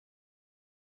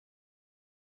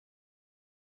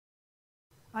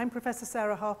I'm Professor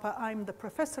Sarah Harper. I'm the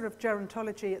Professor of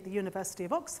Gerontology at the University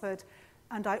of Oxford,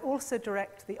 and I also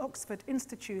direct the Oxford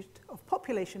Institute of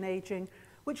Population Ageing,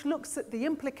 which looks at the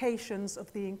implications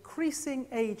of the increasing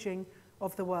ageing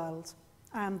of the world.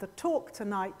 And the talk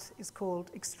tonight is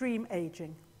called Extreme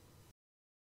Ageing.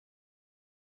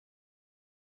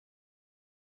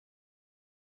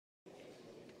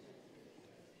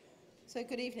 So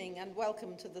good evening and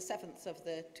welcome to the 7th of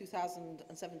the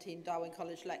 2017 Darwin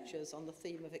College Lectures on the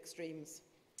theme of extremes.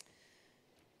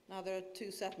 Now there are two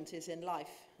certainties in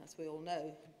life, as we all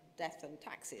know, death and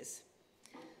taxes.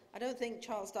 I don't think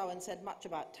Charles Darwin said much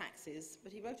about taxes,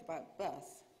 but he wrote about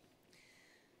birth.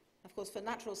 Of course, for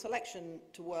natural selection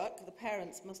to work, the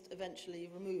parents must eventually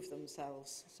remove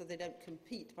themselves so they don't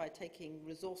compete by taking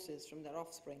resources from their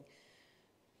offspring.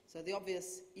 So the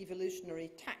obvious evolutionary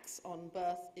tax on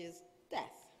birth is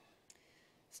death,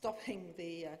 stopping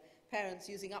the parents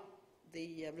using up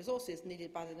the resources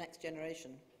needed by the next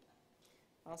generation.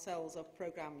 Our cells are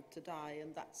programmed to die,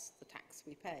 and that's the tax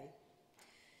we pay.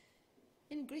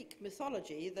 In Greek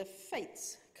mythology, the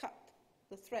fates cut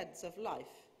the threads of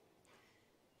life.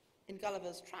 In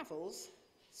Gulliver's Travels,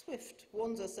 Swift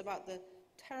warns us about the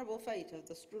terrible fate of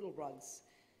the Strudelbrugs,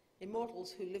 immortals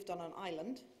who lived on an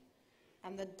island,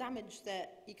 and the damage their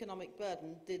economic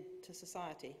burden did to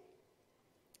society.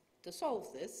 To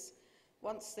solve this,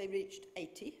 once they reached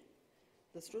 80,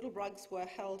 the Strudelbrugs were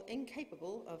held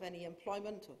incapable of any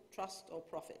employment or trust or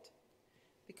profit,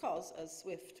 because, as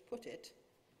Swift put it,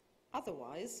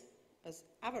 otherwise, as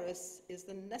avarice is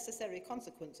the necessary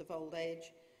consequence of old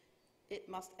age, it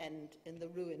must end in the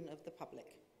ruin of the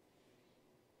public.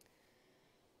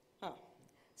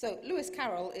 So Lewis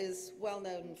Carroll is well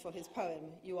known for his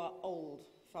poem, "You Are Old,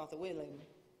 Father William."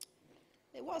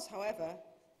 It was, however,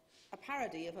 a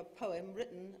parody of a poem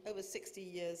written over 60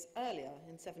 years earlier,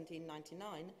 in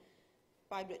 1799,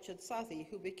 by Richard Southey,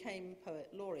 who became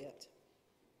poet laureate.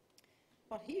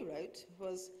 What he wrote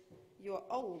was, "You are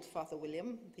old, Father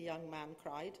William," the young man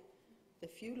cried. "The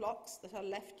few locks that are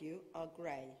left you are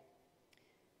grey.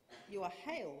 You are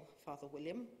hale, Father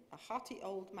William, a hearty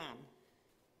old man.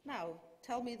 Now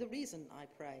tell me the reason, I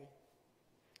pray."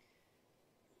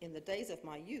 "In the days of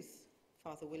my youth,"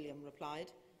 Father William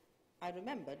replied, "I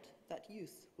remembered that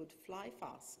youth would fly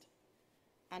fast,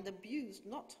 and abused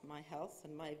not my health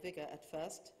and my vigour at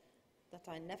first, that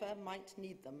I never might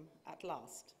need them at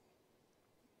last."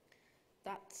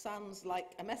 That sounds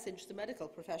like a message the medical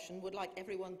profession would like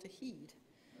everyone to heed.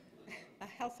 A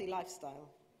healthy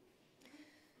lifestyle.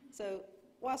 So,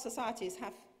 while societies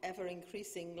have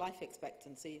ever-increasing life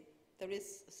expectancy, there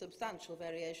is substantial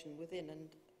variation within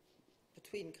and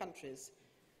between countries.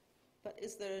 But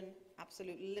is there an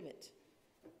absolute limit?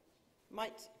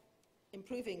 Might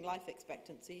improving life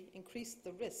expectancy increase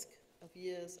the risk of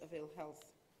years of ill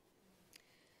health?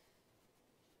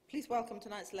 Please welcome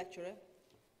tonight's lecturer,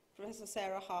 Professor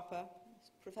Sarah Harper,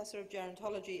 Professor of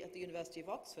Gerontology at the University of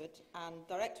Oxford and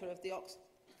Director of the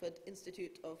Oxford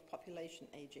Institute of Population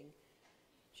Ageing.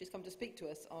 She's come to speak to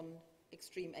us on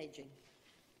extreme ageing.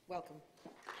 Welcome.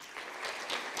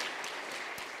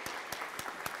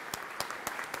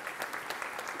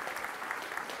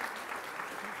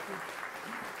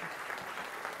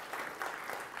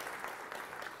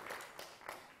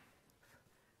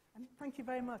 Thank you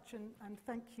very much, and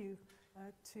thank you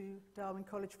to Darwin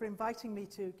College for inviting me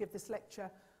to give this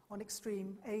lecture on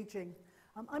extreme ageing.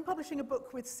 I'm publishing a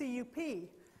book with CUP.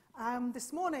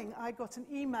 This morning I got an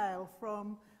email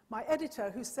from my editor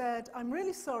who said, "I'm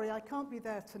really sorry I can't be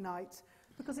there tonight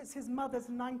because it's his mother's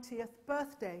 90th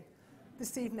birthday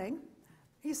this evening."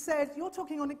 He said, "You're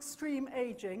talking on extreme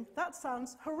ageing. That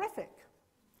sounds horrific."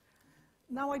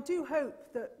 Now, I do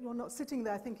hope that you're not sitting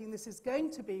there thinking this is going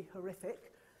to be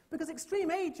horrific, because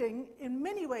extreme ageing, in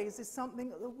many ways, is something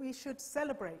that we should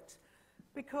celebrate.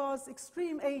 Because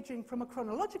extreme ageing, from a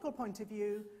chronological point of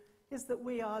view, is that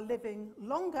we are living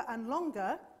longer and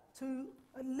longer to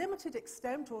a limited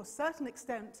extent, or a certain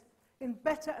extent, in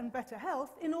better and better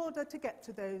health in order to get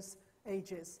to those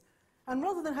ages. And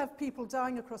rather than have people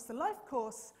dying across the life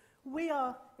course, we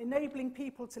are enabling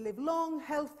people to live long,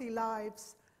 healthy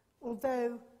lives,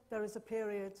 although there is a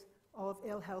period of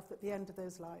ill health at the end of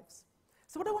those lives.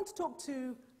 So what I want to talk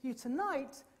to you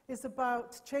tonight is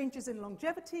about changes in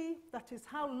longevity, that is,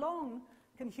 how long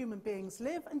can human beings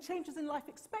live, and changes in life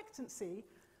expectancy,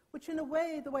 which in a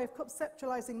way, the way of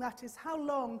conceptualizing that is how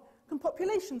long can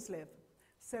populations live.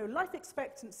 So life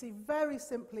expectancy, very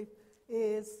simply,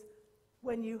 is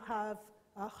when you have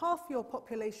half your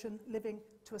population living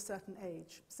to a certain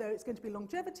age. So it's going to be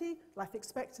longevity, life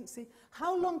expectancy.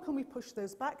 How long can we push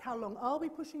those back? How long are we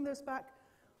pushing those back?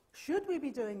 Should we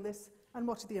be doing this? and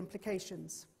what are the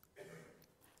implications?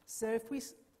 So if we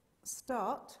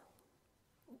start,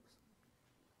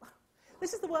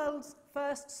 this is the world's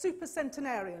first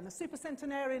supercentenarian. A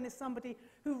supercentenarian is somebody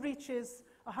who reaches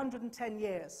 110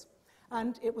 years.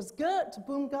 And it was Gert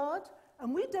Bungard,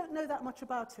 and we don't know that much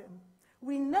about him.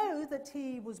 We know that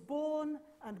he was born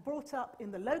and brought up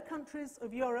in the Low Countries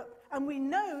of Europe, and we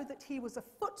know that he was a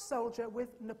foot soldier with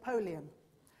Napoleon,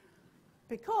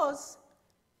 because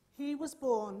he was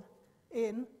born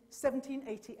in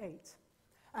 1788.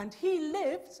 And he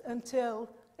lived until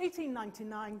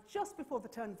 1899, just before the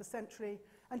turn of the century,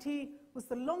 and he was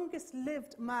the longest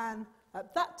lived man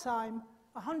at that time,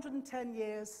 110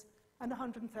 years and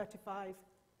 135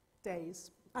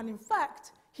 days. And in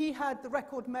fact, he had the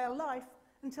record male life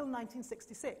until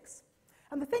 1966.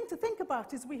 And the thing to think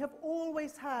about is we have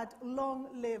always had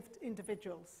long-lived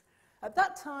individuals. At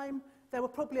that time, there were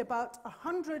probably about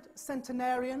 100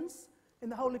 centenarians in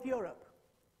the whole of Europe.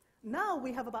 Now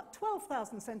we have about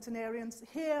 12,000 centenarians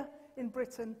here in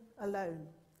Britain alone.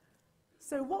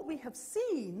 So what we have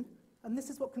seen, and this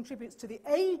is what contributes to the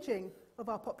aging of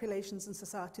our populations and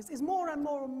societies, is more and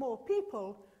more and more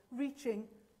people reaching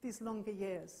these longer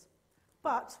years.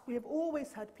 But we have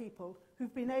always had people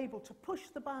who've been able to push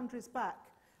the boundaries back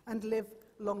and live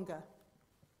longer.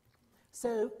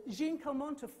 So Jeanne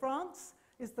Calment of France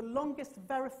is the longest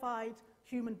verified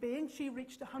human being. She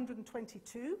reached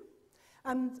 122.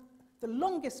 And the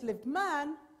longest lived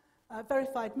man,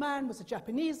 verified man, was a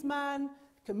Japanese man,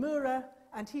 Kimura,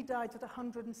 and he died at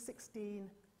 116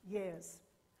 years.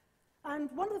 And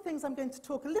one of the things I'm going to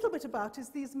talk a little bit about is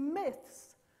these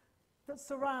myths that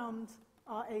surround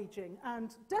our aging.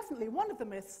 And definitely one of the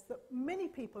myths that many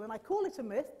people, and I call it a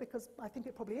myth because I think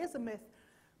it probably is a myth,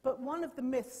 but one of the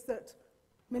myths that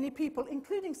many people,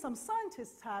 including some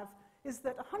scientists, have is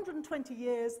that 120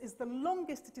 years is the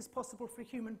longest it is possible for a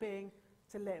human being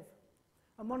to live.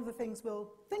 And one of the things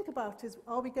we'll think about is,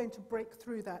 are we going to break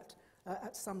through that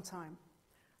at some time?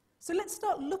 So let's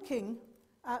start looking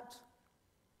at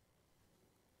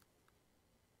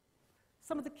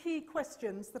some of the key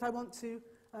questions that I want to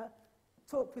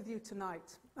talk with you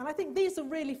tonight. And I think these are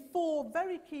really four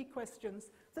very key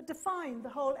questions that define the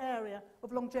whole area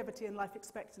of longevity and life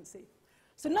expectancy.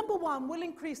 So number one, will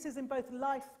increases in both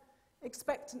life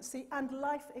expectancy and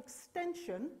life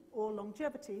extension, or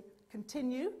longevity,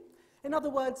 continue? In other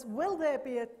words, will there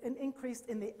be an increase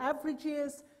in the average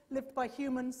years lived by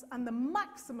humans and the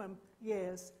maximum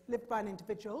years lived by an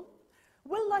individual?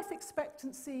 Will life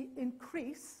expectancy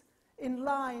increase in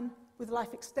line with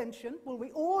life extension? Will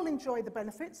we all enjoy the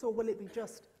benefits, or will it be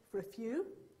just for a few?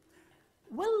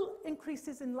 Will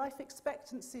increases in life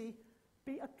expectancy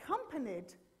be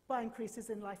accompanied by increases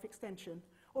in life extension?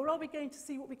 Or are we going to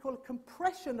see what we call a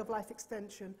compression of life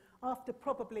extension after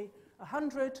probably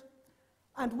 100?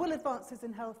 And will advances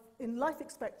in health, in life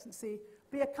expectancy,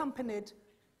 be accompanied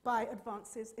by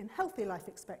advances in healthy life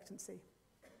expectancy?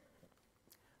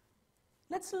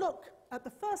 Let's look at the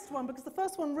first one, because the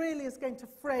first one really is going to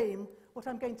frame what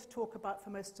I'm going to talk about for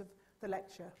most of the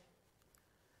lecture.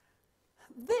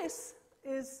 This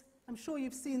is, I'm sure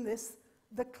you've seen this,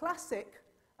 the classic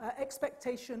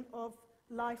expectation of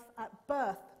life at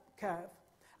birth curve.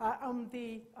 On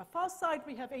the far side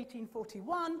we have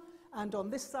 1841, and on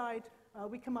this side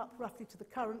we come up roughly to the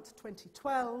current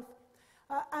 2012.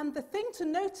 And the thing to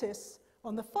notice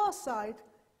on the far side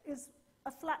is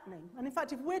a flattening. And in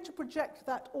fact, if we're to project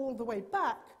that all the way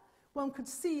back, one could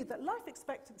see that life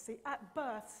expectancy at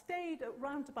birth stayed at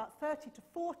around about 30 to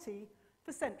 40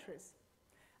 for centuries.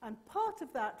 And part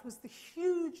of that was the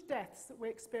huge deaths that we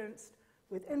experienced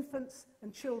with infants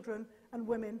and children and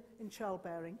women in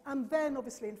childbearing. And then,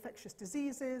 obviously, infectious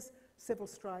diseases, civil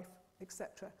strife,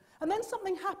 etc. And then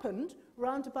something happened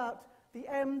around about the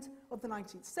end of the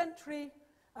 19th century,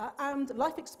 and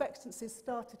life expectancies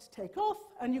started to take off,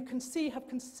 and you can see have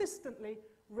consistently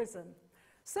risen.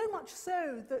 So much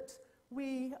so that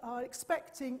we are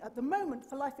expecting at the moment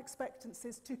for life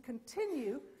expectancies to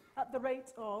continue at the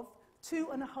rate of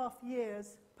 2.5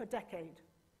 years per decade.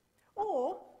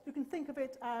 Or you can think of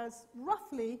it as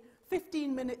roughly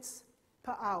 15 minutes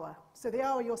per hour. So the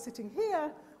hour you're sitting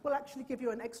here will actually give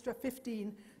you an extra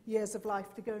 15 years of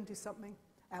life to go and do something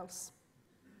else.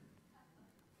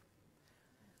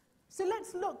 So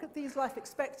let's look at these life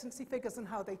expectancy figures and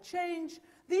how they change.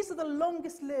 These are the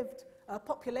longest lived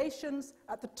populations.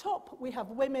 At the top we have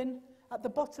women, at the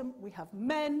bottom we have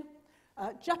men.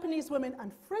 Japanese women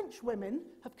and French women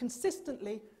have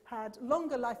consistently had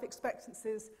longer life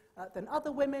expectancies than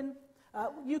other women.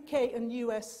 UK and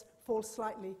US fall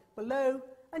slightly below,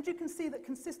 and you can see that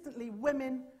consistently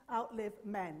women outlive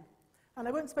men. And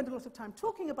I won't spend a lot of time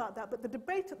talking about that, but the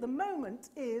debate at the moment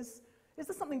is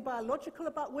there something biological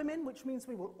about women, which means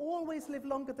we will always live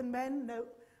longer than men, no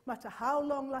matter how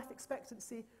long life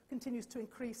expectancy continues to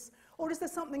increase? Or is there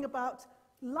something about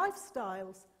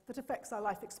lifestyles that affects our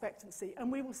life expectancy?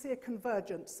 And we will see a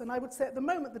convergence. And I would say at the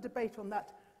moment the debate on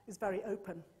that is very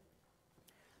open.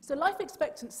 So life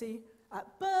expectancy at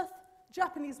birth,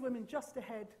 Japanese women just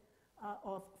ahead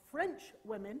of French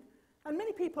women. And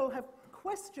many people have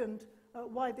questioned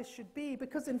why this should be,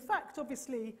 because in fact,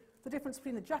 obviously, the difference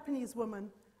between a Japanese woman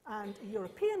and a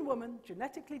European woman,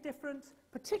 genetically different,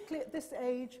 particularly at this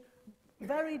age,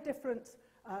 very different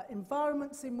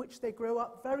environments in which they grow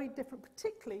up, very different,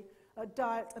 particularly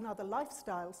diet and other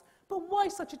lifestyles. But why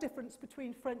such a difference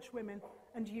between French women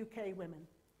and UK women?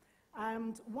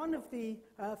 And one of the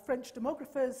French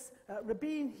demographers,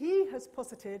 Rabin, he has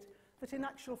posited that in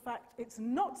actual fact it's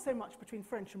not so much between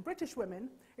French and British women,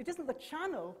 it isn't the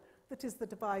channel that is the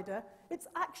divider, it's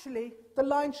actually the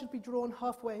line should be drawn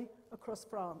halfway across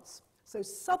France. So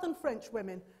southern French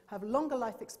women have longer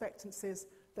life expectancies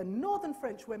than northern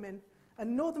French women,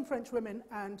 and northern French women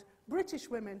and British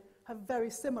women have very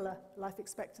similar life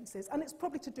expectancies, and it's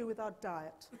probably to do with our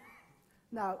diet.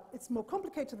 Now, it's more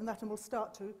complicated than that, and we'll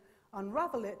start to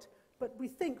unravel it, but we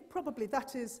think probably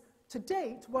that is, to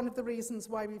date, one of the reasons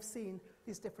why we've seen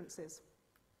these differences.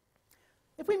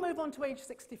 If we move on to age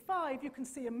 65, you can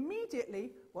see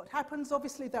immediately what happens.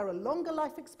 Obviously, there are longer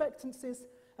life expectancies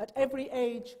at every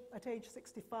age at age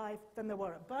 65 than there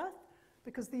were at birth,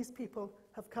 because these people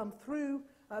have come through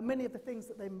many of the things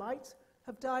that they might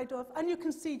have died of. And you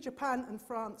can see Japan and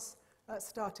France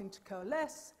starting to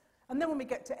coalesce. And then when we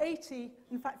get to 80,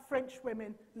 in fact, French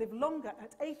women live longer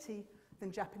at 80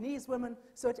 than Japanese women.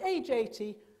 So at age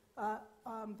 80,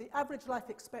 the average life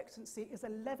expectancy is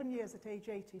 11 years at age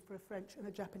 80 for a French and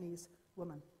a Japanese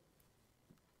woman.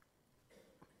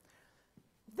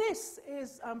 This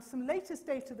is some latest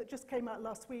data that just came out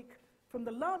last week from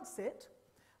the Lancet,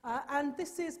 and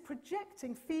this is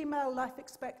projecting female life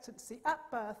expectancy at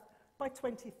birth by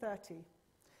 2030.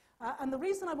 And the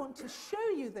reason I want to show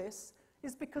you this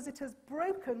is because it has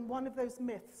broken one of those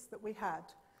myths that we had.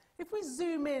 If we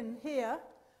zoom in here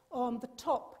on the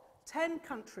top 10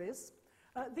 countries,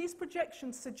 these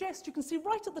projections suggest, you can see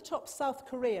right at the top South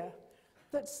Korea,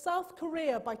 that South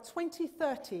Korea by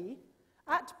 2030,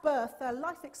 at birth, their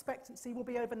life expectancy will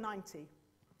be over 90.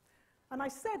 And I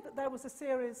said that there was a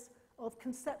series of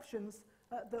conceptions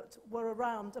that were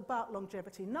around about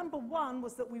longevity. Number one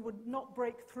was that we would not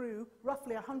break through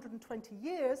roughly 120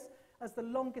 years as the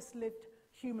longest lived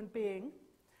human being.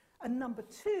 And number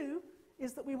two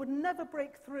is that we would never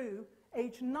break through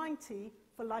age 90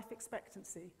 for life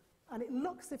expectancy. And it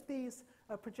looks, if these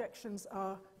projections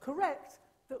are correct,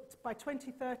 that by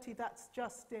 2030, that's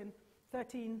just in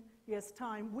 13 years'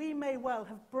 time, we may well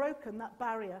have broken that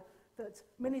barrier that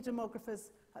many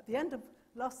demographers at the end of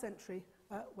last century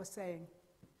were saying.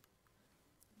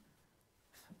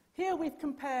 Here we've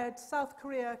compared South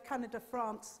Korea, Canada,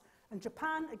 France, and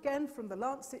Japan, again from the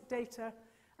Lancet data,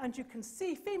 and you can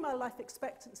see female life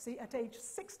expectancy at age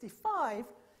 65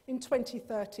 in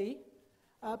 2030.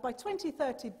 By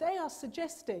 2030, they are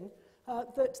suggesting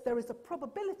that there is a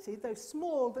probability, though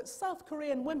small, that South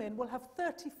Korean women will have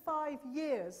 35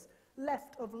 years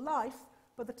left of life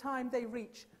by the time they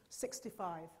reach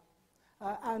 65.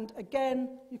 And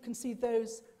again, you can see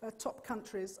those top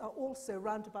countries are also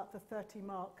round about the 30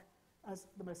 mark as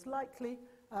the most likely,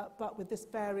 but with this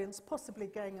variance possibly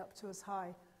going up to as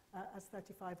high as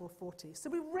 35 or 40. So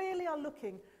we really are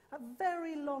looking at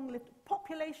very long-lived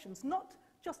populations, not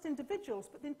just individuals,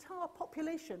 but the entire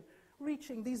population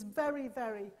reaching these very,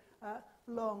 very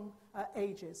long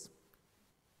ages.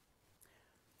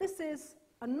 This is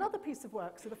another piece of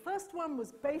work. So the first one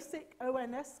was basic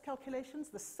ONS calculations.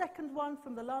 The second one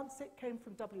from the Lancet came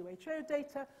from WHO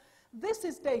data. This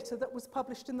is data that was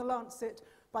published in the Lancet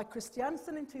by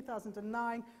Christiansen in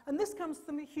 2009, and this comes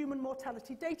from the Human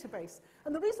Mortality Database.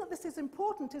 And the reason that this is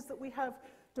important is that we have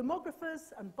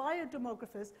demographers and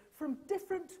biodemographers from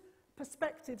different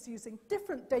perspectives using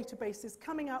different databases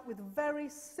coming out with very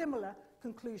similar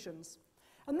conclusions.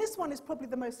 And this one is probably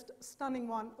the most stunning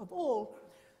one of all.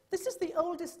 This is the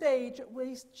oldest age at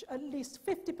which at least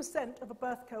 50% of a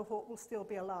birth cohort will still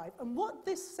be alive. And what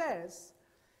this says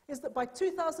is that by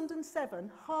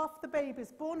 2007, half the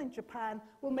babies born in Japan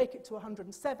will make it to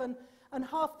 107, and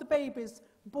half the babies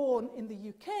born in the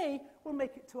UK will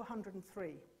make it to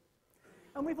 103.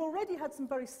 And we've already had some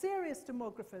very serious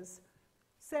demographers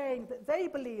saying that they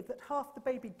believe that half the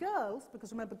baby girls,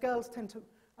 because remember girls tend to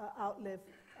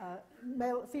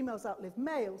females outlive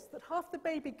males, that half the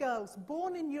baby girls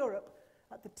born in Europe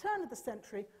at the turn of the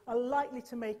century are likely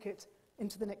to make it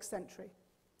into the next century.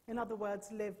 In other words,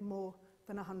 live more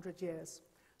than 100 years.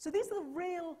 So these are the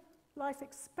real life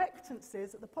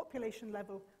expectancies at the population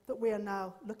level that we are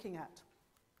now looking at.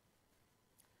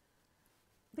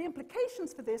 The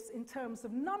implications for this in terms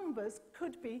of numbers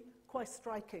could be quite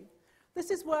striking.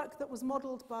 This is work that was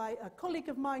modelled by a colleague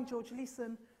of mine, George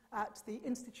Leeson, at the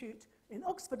Institute in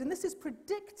Oxford, and this is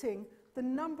predicting the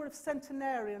number of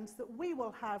centenarians that we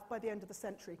will have by the end of the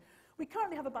century. We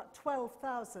currently have about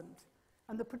 12,000,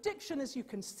 and the prediction, as you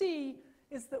can see,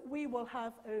 is that we will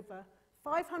have over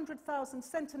 500,000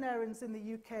 centenarians in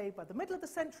the UK by the middle of the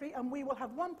century, and we will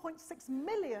have 1.6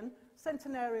 million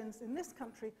centenarians in this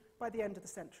country by the end of the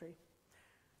century.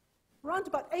 Around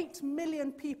about 8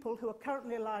 million people who are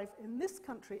currently alive in this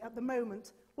country at the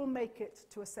moment will make it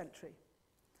to a century.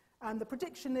 And the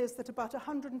prediction is that about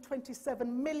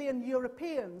 127 million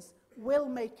Europeans will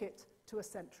make it to a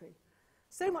century.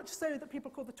 So much so that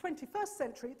people call the 21st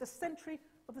century the century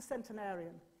of the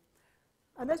centenarian.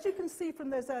 And as you can see from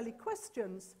those early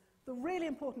questions, the really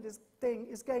important thing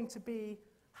is going to be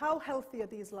how healthy are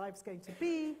these lives going to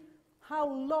be? How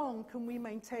long can we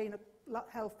maintain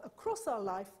health across our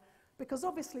life? Because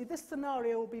obviously this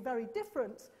scenario will be very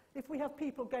different if we have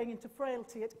people going into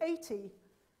frailty at 80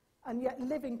 and yet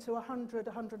living to 100,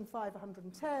 105,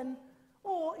 110,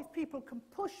 or if people can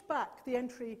push back the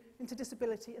entry into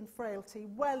disability and frailty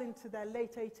well into their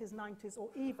late 80s, 90s, or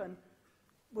even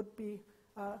would be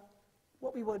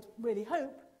what we would really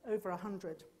hope, over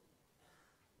 100.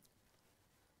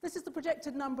 This is the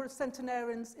projected number of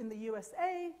centenarians in the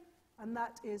USA, and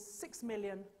that is 6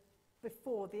 million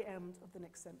before the end of the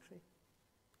next century.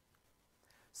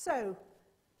 So,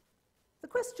 the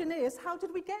question is, how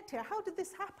did we get here? How did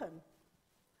this happen?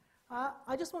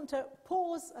 I just want to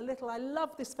pause a little. I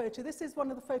love this photo. This is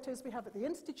one of the photos we have at the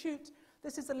Institute.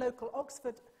 This is a local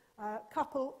Oxford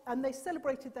couple, and they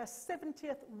celebrated their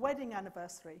 70th wedding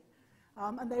anniversary.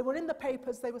 And they were in the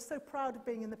papers. They were so proud of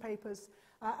being in the papers.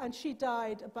 And she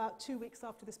died about 2 weeks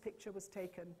after this picture was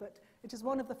taken. But it is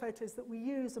one of the photos that we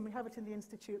use, and we have it in the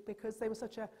Institute because they were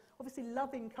such a, obviously,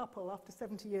 loving couple after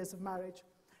 70 years of marriage.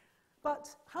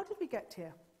 But how did we get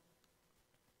here?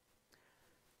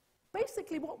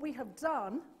 Basically, what we have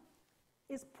done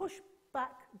is push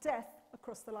back death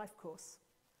across the life course.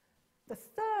 The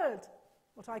third,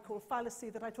 what I call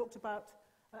fallacy that I talked about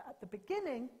at the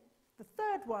beginning, the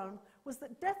third one was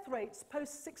that death rates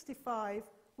post-65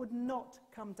 would not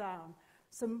come down.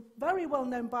 Some very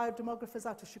well-known biodemographers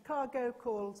out of Chicago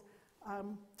called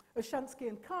Oshansky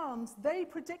and Carnes, they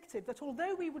predicted that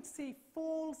although we would see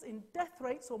falls in death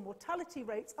rates or mortality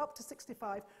rates up to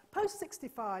 65,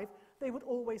 post-65, they would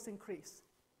always increase.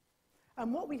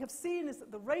 And what we have seen is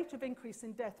that the rate of increase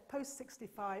in death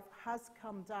post-65 has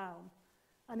come down.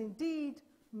 And indeed,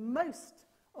 most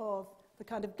of the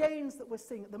kind of gains that we're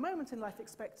seeing at the moment in life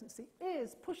expectancy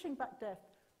is pushing back death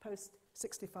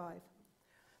post-65.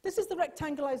 This is the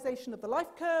rectangulization of the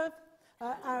life curve.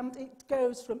 And it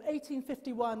goes from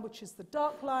 1851, which is the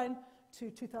dark line, to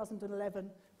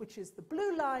 2011, which is the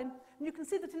blue line. And you can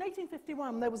see that in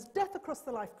 1851, there was death across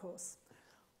the life course.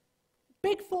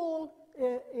 Big fall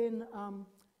in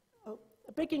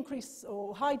a big increase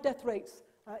or high death rates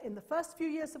in the first few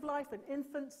years of life in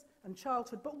infants and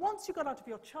childhood. But once you got out of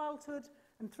your childhood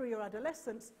and through your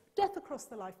adolescence, death across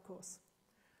the life course.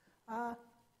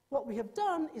 What we have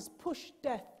done is push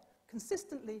death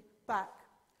consistently back,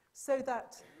 so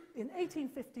that in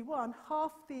 1851,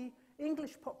 half the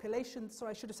English population,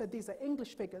 sorry, I should have said these are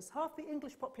English figures, half the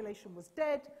English population was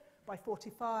dead by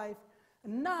 45,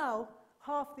 and now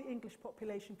half the English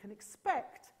population can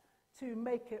expect to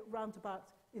make it roundabout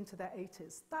into their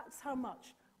 80s. That's how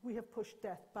much we have pushed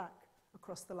death back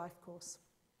across the life course.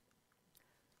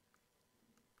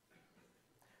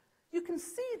 You can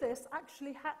see this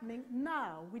actually happening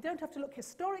now. We don't have to look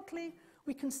historically.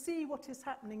 We can see what is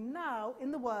happening now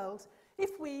in the world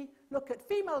if we look at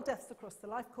female deaths across the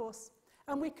life course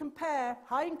and we compare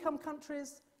high-income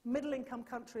countries, middle-income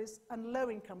countries, and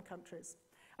low-income countries.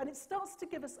 And it starts to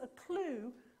give us a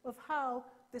clue of how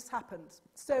this happens.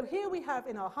 So here we have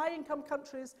in our high-income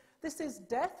countries, this is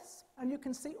deaths, and you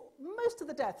can see most of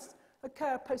the deaths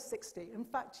occur post-60. In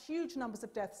fact, huge numbers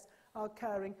of deaths are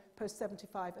occurring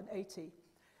post-75 and 80.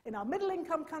 In our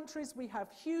middle-income countries, we have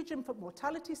huge infant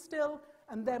mortality still,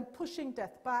 and then pushing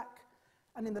death back.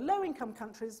 And in the low-income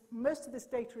countries, most of this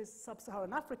data is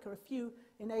sub-Saharan Africa, a few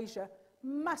in Asia,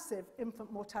 massive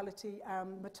infant mortality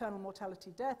and maternal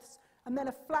mortality deaths, and then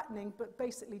a flattening, but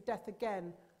basically death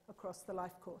again across the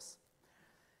life course.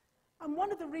 And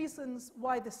one of the reasons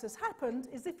why this has happened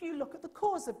is if you look at the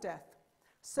cause of death.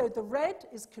 So the red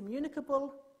is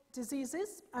communicable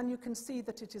diseases, and you can see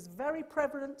that it is very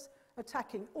prevalent,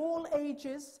 attacking all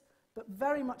ages, but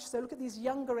very much so. Look at these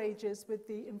younger ages with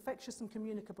the infectious and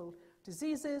communicable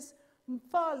diseases,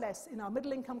 far less in our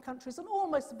middle-income countries, and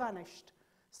almost vanished.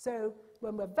 So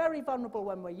when we're very vulnerable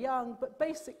when we're young, but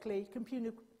basically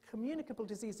communicable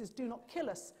diseases do not kill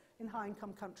us in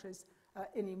high-income countries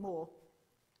anymore.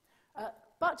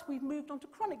 But we've moved on to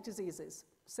chronic diseases.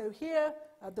 So here,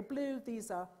 the blue,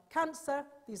 these are cancer,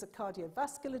 these are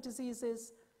cardiovascular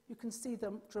diseases. You can see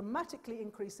them dramatically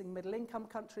increasing in middle-income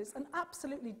countries and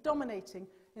absolutely dominating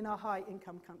in our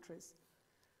high-income countries.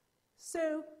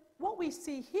 So what we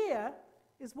see here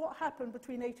is what happened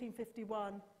between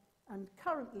 1851 and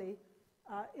currently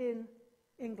in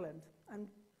England. And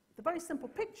the very simple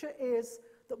picture is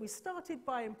that we started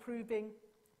by improving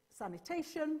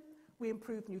sanitation, we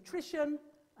improved nutrition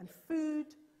and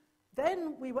food,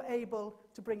 then we were able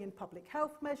to bring in public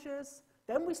health measures,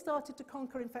 then we started to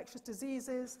conquer infectious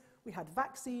diseases, we had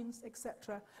vaccines,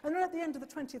 etc. And then at the end of the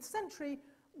 20th century,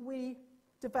 we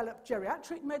developed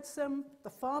geriatric medicine, the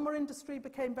pharma industry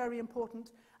became very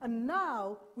important, and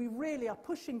now we really are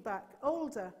pushing back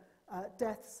older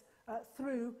deaths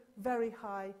through very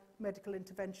high medical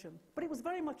intervention. But it was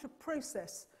very much a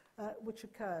process which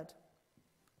occurred.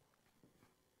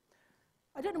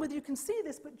 I don't know whether you can see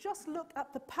this, but just look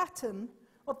at the pattern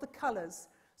of the colours.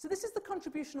 So this is the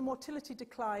contribution of mortality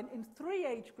decline in 3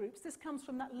 age groups. This comes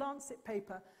from that Lancet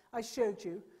paper I showed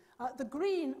you. The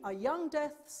green are young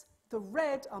deaths, the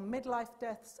red are midlife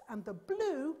deaths, and the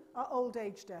blue are old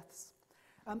age deaths.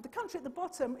 The country at the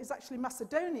bottom is actually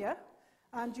Macedonia,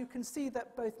 and you can see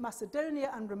that both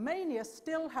Macedonia and Romania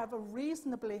still have a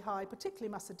reasonably high, particularly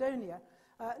Macedonia,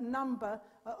 number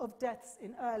of deaths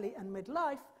in early and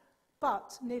midlife,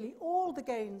 but nearly all the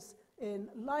gains in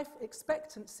life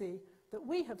expectancy that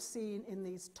we have seen in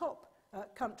these top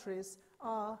countries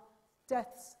are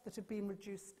deaths that have been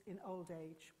reduced in old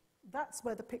age. That's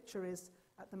where the picture is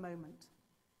at the moment.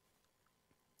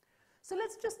 So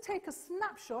let's just take a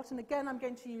snapshot, and again I'm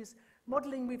going to use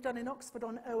modelling we've done in Oxford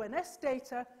on ONS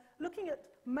data, looking at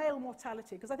male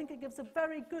mortality, because I think it gives a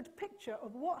very good picture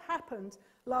of what happened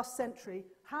last century,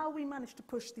 how we managed to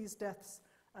push these deaths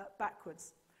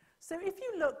backwards. So if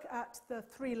you look at the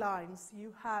 3 lines,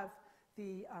 you have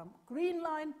the green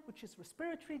line, which is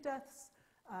respiratory deaths,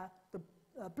 the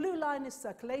blue line is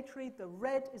circulatory, the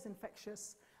red is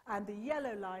infectious, and the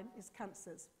yellow line is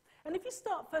cancers. And if you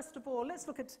start, first of all, let's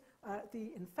look at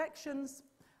the infections.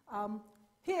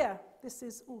 Here, this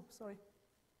is, oh, sorry,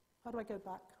 how do I go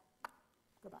back?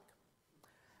 Go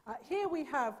back. Here we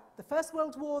have the First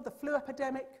World War, the flu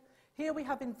epidemic. Here we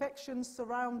have infections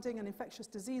surrounding and infectious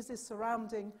diseases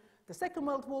surrounding the Second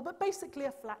World War, but basically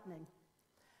a flattening.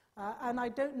 And I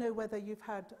don't know whether you've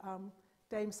had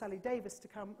Dame Sally Davis to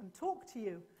come and talk to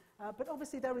you, but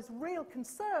obviously there is real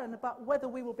concern about whether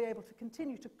we will be able to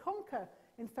continue to conquer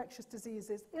infectious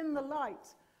diseases in the light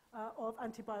of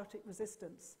antibiotic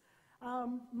resistance.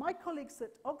 My colleagues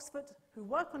at Oxford who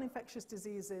work on infectious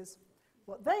diseases,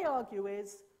 what they argue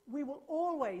is we will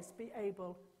always be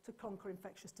able to conquer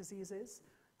infectious diseases,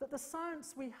 that the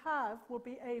science we have will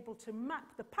be able to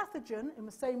map the pathogen in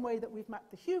the same way that we've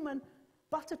mapped the human,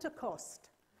 but at a cost.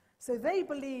 So they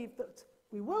believe that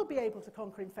we will be able to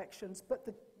conquer infections, but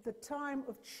the time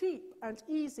of cheap and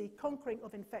easy conquering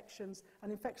of infections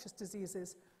and infectious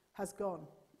diseases has gone.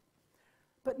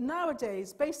 But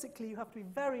nowadays, basically, you have to be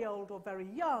very old or very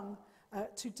young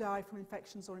to die from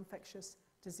infections or infectious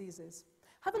diseases.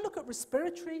 Have a look at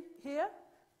respiratory here.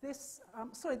 This,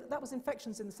 sorry, that was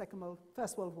infections in the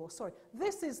First World War. Sorry,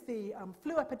 this is the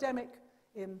flu epidemic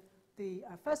in the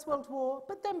First World War,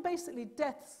 but then basically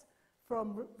deaths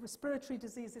from respiratory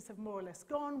diseases have more or less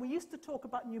gone. We used to talk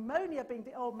about pneumonia being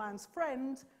the old man's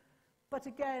friend, but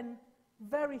again,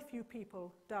 very few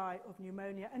people die of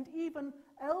pneumonia, and even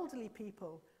elderly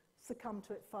people succumb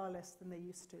to it far less than they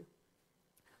used to.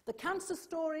 The cancer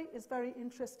story is very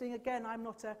interesting. Again, I'm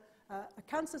not a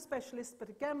cancer specialist, but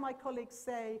again, my colleagues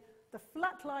say the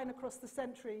flat line across the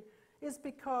century is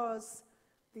because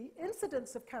the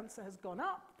incidence of cancer has gone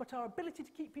up, but our ability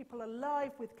to keep people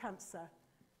alive with cancer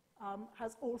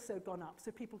has also gone up.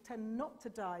 So people tend not to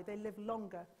die. They live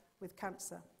longer with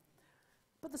cancer.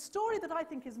 But the story that I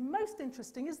think is most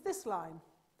interesting is this line.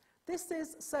 This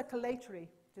is circulatory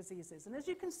diseases. And as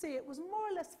you can see, it was more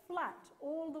or less flat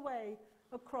all the way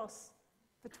across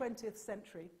the 20th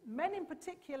century. Men in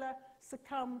particular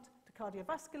succumbed to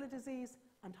cardiovascular disease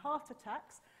and heart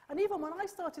attacks. And even when I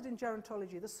started in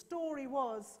gerontology, the story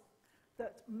was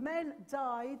that men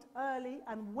died early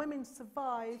and women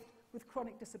survived with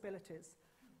chronic disabilities.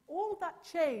 All that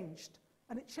changed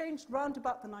and it changed round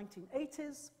about the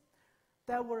 1980s.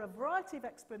 There were a variety of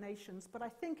explanations, but I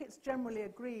think it's generally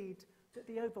agreed that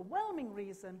the overwhelming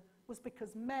reason was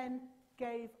because men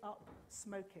gave up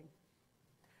smoking.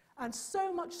 And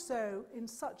so much so, in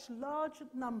such large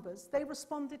numbers, they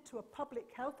responded to a public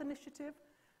health initiative,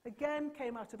 again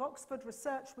came out of Oxford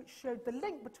research, which showed the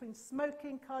link between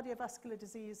smoking, cardiovascular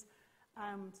disease,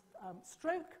 and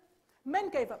stroke. Men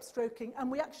gave up smoking, and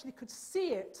we actually could see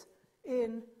it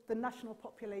in the national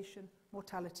population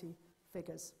mortality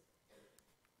figures.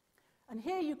 And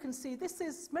here you can see this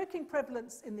is smoking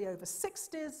prevalence in the over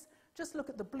 60s. Just look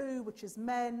at the blue, which is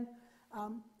men.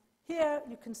 Here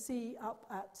you can see up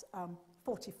at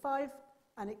 45,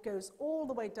 and it goes all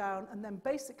the way down, and then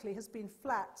basically has been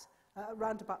flat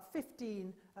around about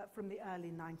 15 from the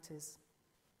early 90s.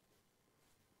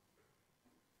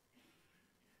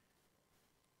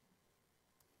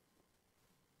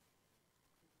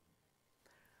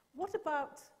 What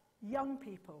about young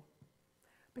people?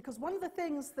 Because one of the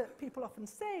things that people often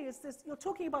say is this, you're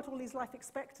talking about all these life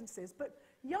expectancies, but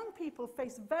young people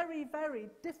face very, very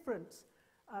different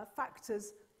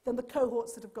factors than the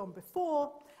cohorts that have gone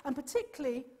before, and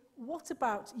particularly, what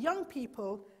about young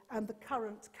people and the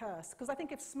current curse? Because I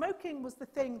think if smoking was the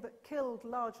thing that killed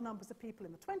large numbers of people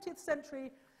in the 20th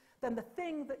century, then the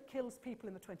thing that kills people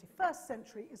in the 21st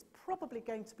century is probably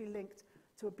going to be linked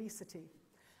to obesity.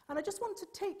 And I just want to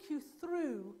take you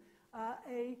through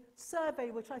a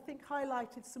survey which I think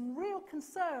highlighted some real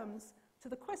concerns to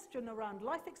the question around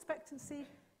life expectancy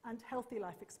and healthy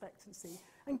life expectancy,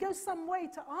 and go some way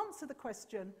to answer the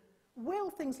question,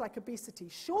 will things like obesity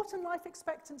shorten life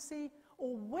expectancy,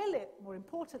 or will it, more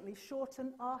importantly,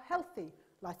 shorten our healthy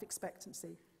life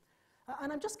expectancy?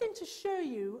 And I'm just going to show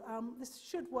you, this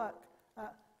should work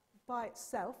by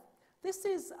itself. This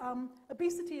is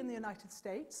obesity in the United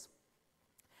States.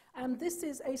 And this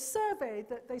is a survey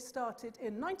that they started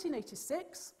in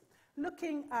 1986,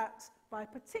 looking at, by a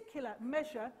particular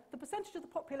measure, the percentage of the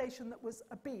population that was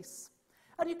obese.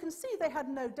 And you can see they had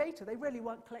no data. They really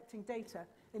weren't collecting data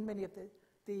in many of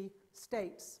the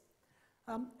states.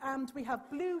 And we have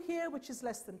blue here, which is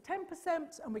less than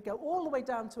 10%, and we go all the way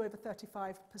down to over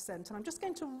 35%. And I'm just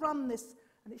going to run this,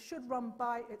 and it should run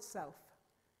by itself.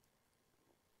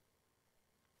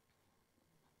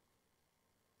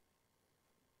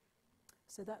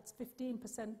 So that's 15%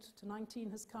 to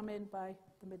 19% has come in by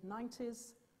the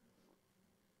mid-90s,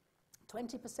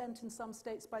 20% in some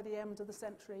states by the end of the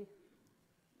century.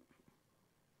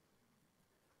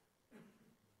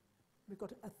 We've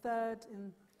got a third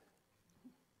in...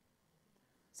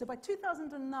 So by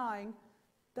 2009,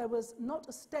 there was not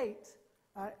a state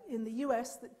in the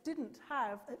US that didn't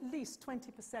have at least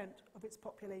 20% of its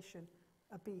population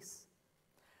obese.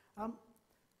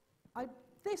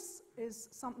 This is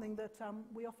something that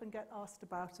we often get asked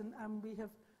about, and we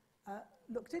have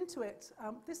looked into it.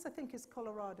 This, I think, is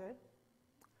Colorado.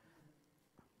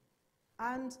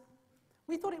 And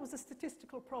we thought it was a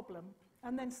statistical problem.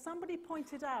 And then somebody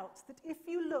pointed out that if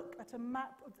you look at a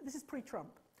map, this is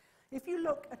pre-Trump, if you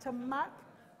look at a map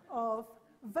of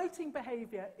voting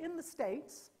behavior in the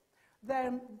states,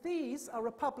 then these are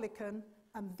Republican,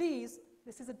 and this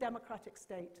is a Democratic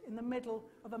state in the middle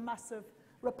of a massive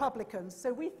Republicans.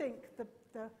 So we think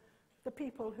the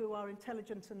people who are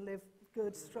intelligent and live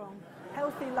good, strong,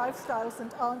 healthy lifestyles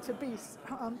and aren't obese,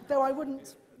 though I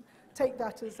wouldn't take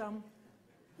that as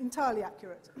entirely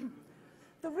accurate.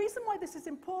 The reason why this is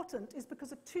important is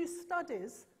because of two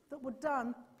studies that were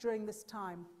done during this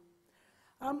time.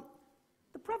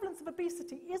 The prevalence of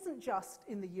obesity isn't just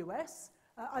in the US.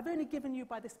 I've only given you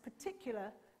by this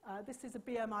particular this is a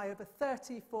BMI over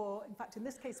 30 for, in fact, in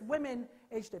this case, women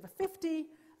aged over 50.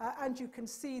 And you can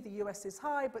see the US is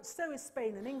high, but so is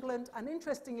Spain and England. And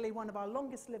interestingly, one of our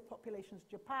longest-lived populations,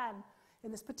 Japan,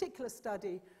 in this particular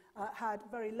study, had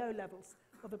very low levels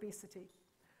of obesity.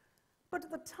 But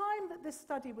at the time that this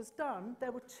study was done,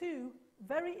 there were two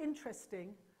very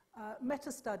interesting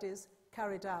meta-studies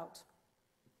carried out.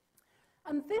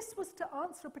 And this was to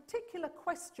answer a particular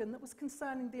question that was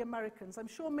concerning the Americans. I'm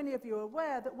sure many of you are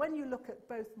aware that when you look at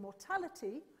both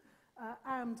mortality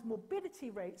and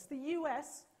morbidity rates, the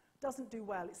US doesn't do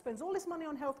well. It spends all this money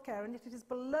on healthcare, and yet it is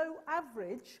below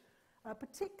average,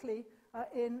 particularly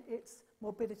in its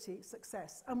morbidity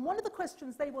success. And one of the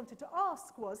questions they wanted to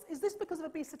ask was, is this because of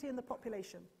obesity in the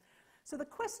population? So the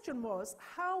question was,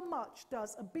 how much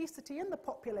does obesity in the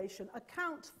population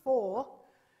account for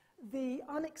the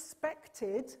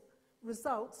unexpected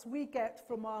results we get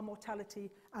from our mortality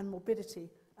and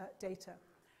morbidity data?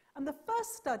 And the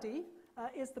first study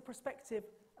is the prospective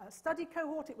study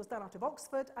cohort. It was done out of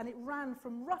Oxford, and it ran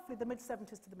from roughly the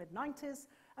mid-70s to the mid-90s.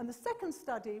 And the second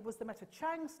study was the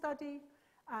Meta-Chang study,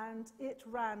 and it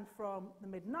ran from the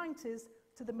mid-90s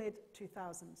to the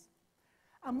mid-2000s.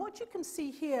 And what you can see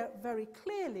here very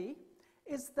clearly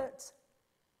is that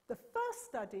the first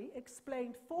study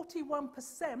explained 41%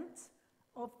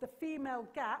 of the female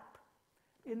gap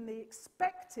in the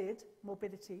expected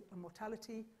morbidity and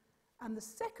mortality, and the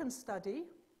second study,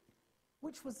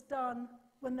 which was done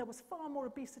when there was far more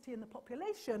obesity in the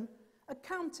population,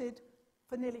 accounted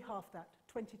for nearly half that,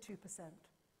 22%.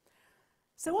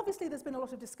 So obviously there's been a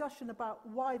lot of discussion about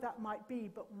why that might be,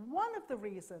 but one of the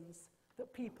reasons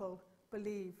that people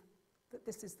believe that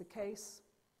this is the case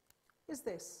is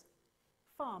this: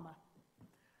 pharma.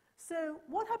 So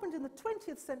what happened in the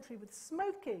 20th century with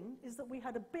smoking is that we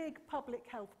had a big public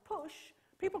health push.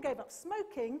 People gave up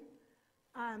smoking,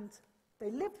 and they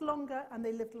lived longer, and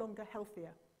they lived longer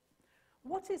healthier.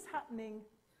 What is happening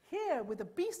here with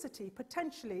obesity,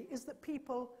 potentially, is that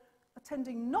people are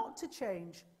tending not to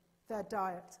change their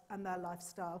diet and their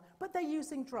lifestyle, but they're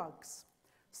using drugs.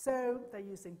 So they're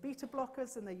using beta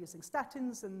blockers, and they're using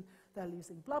statins, and they're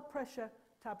using blood pressure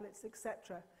tablets,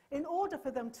 etc., in order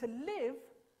for them to live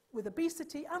with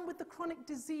obesity and with the chronic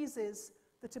diseases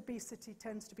that obesity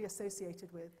tends to be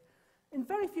associated with. In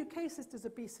very few cases does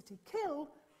obesity kill,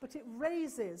 but it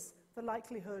raises the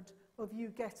likelihood of you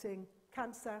getting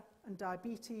cancer and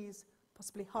diabetes,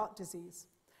 possibly heart disease.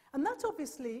 And that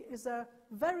obviously is a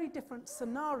very different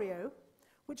scenario,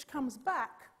 which comes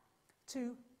back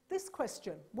to this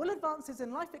question: will advances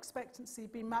in life expectancy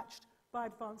be matched by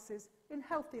advances in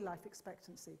healthy life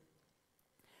expectancy?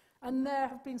 And there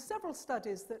have been several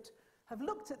studies that have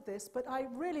looked at this, but I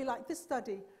really like this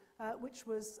study, which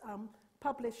was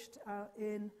published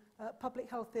in Public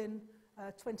Health in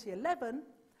 2011.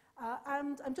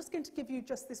 And I'm just going to give you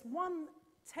just this one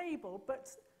table, but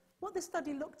what this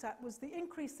study looked at was the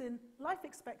increase in life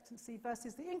expectancy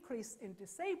versus the increase in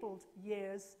disabled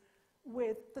years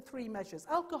with the three measures: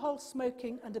 alcohol,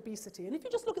 smoking, and obesity. And if you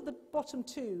just look at the bottom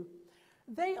two,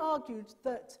 they argued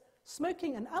that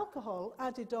smoking and alcohol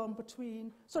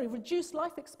reduced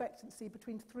life expectancy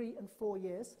between 3 and 4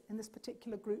 years in this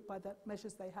particular group by the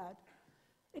measures they had.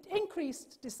 It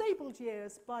increased disabled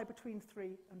years by between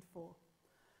 3 and 4.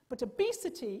 But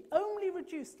obesity only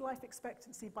reduced life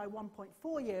expectancy by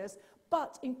 1.4 years,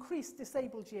 but increased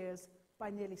disabled years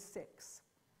by nearly 6.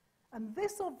 And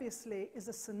this obviously is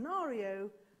a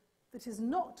scenario that is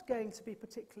not going to be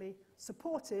particularly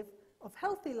supportive of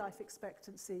healthy life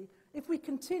expectancy if we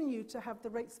continue to have the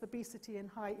rates of obesity and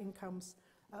high incomes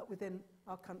within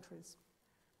our countries.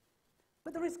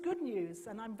 But there is good news,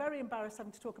 and I'm very embarrassed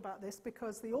having to talk about this,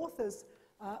 because the authors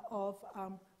of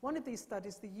one of these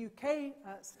studies, the UK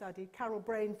study, Carol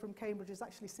Brain from Cambridge, is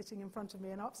actually sitting in front of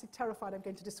me, and I'm absolutely terrified I'm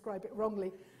going to describe it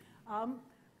wrongly.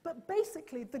 But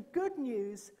basically, the good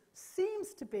news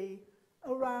seems to be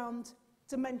around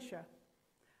dementia.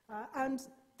 And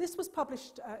this was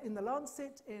published in The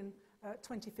Lancet in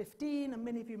 2015, and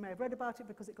many of you may have read about it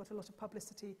because it got a lot of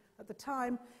publicity at the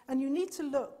time. And you need to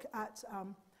look at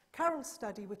Carol's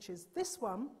study, which is this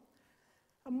one.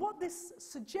 And what this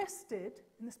suggested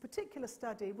in this particular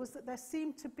study was that there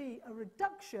seemed to be a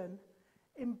reduction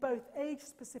in both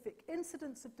age-specific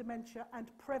incidence of dementia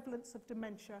and prevalence of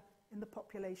dementia in the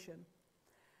population.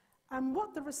 And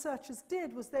what the researchers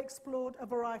did was they explored a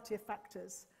variety of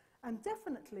factors, and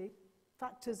definitely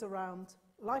factors around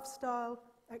lifestyle,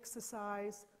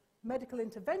 exercise, medical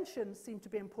intervention seemed to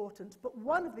be important, but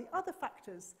one of the other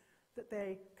factors that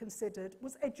they considered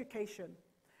was education.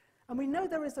 And we know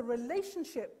there is a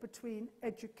relationship between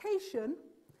education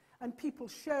and people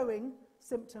showing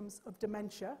symptoms of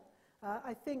dementia.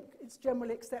 I think it's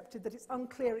generally accepted that it's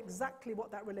unclear exactly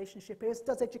what that relationship is.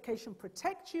 Does education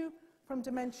protect you from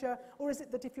dementia, or is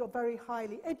it that if you're very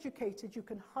highly educated, you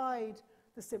can hide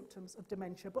the symptoms of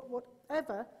dementia? But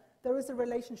whatever, there is a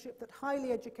relationship that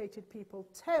highly educated people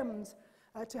tend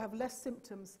to have less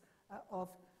symptoms of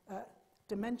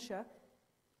dementia.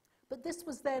 But this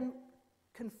was then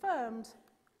confirmed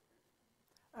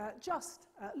just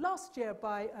last year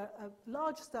by a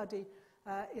large study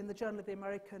in the Journal of the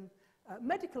American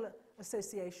Medical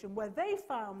Association, where they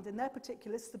found in their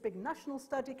particular, this is a big national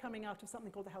study coming out of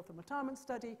something called the Health and Retirement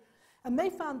Study, and they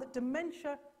found that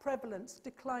dementia prevalence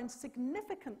declined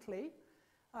significantly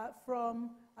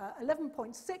from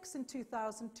 11.6 in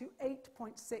 2000 to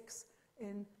 8.6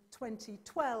 in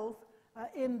 2012.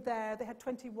 In there, they had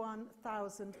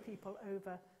 21,000 people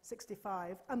over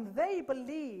 65, and they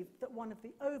believed that one of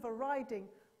the overriding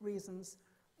reasons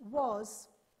was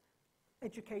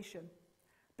education.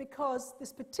 because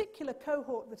this particular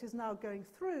cohort that is now going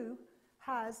through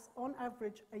has, on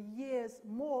average, a year's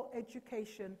more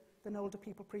education than older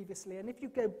people previously. And if you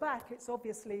go back, it's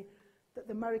obviously that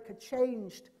America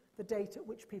changed the date at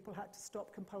which people had to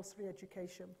stop compulsory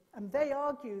education. And they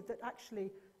argue that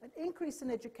actually an increase in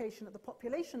education at the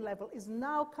population level is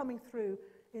now coming through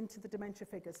into the dementia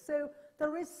figures. So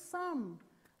there is some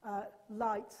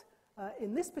light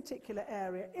in this particular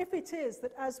area, if it is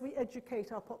that as we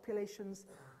educate our populations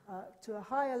to a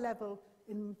higher level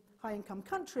in high-income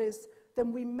countries,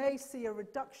 then we may see a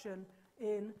reduction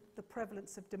in the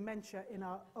prevalence of dementia in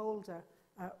our older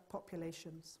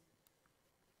populations.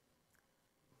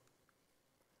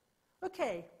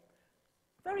 Okay,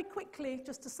 very quickly,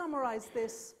 just to summarize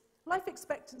this, life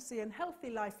expectancy and healthy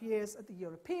life years at the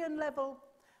European level.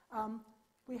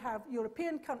 We have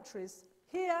European countries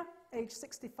here, age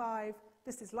 65,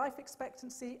 this is life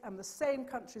expectancy, and the same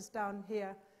countries down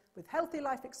here with healthy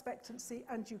life expectancy,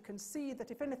 and you can see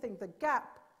that if anything, the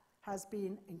gap has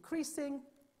been increasing.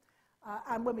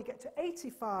 And when we get to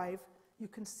 85, you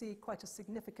can see quite a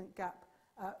significant gap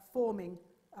forming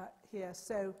here.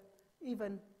 So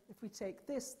even if we take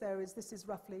this, this is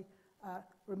roughly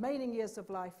remaining years of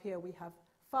life. Here we have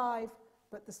 5,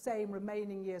 but the same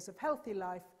remaining years of healthy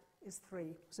life is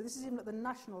 3. So this is even at the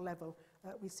national level,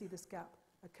 we see this gap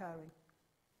occurring.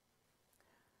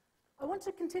 I want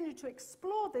to continue to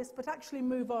explore this, but actually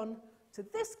move on to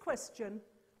this question,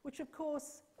 which of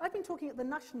course, I've been talking at the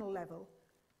national level,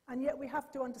 and yet we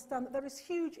have to understand that there is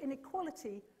huge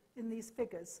inequality in these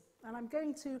figures. And I'm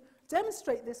going to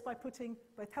demonstrate this by putting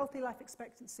both healthy life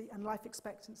expectancy and life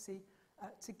expectancy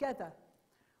together.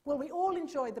 Will we all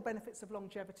enjoy the benefits of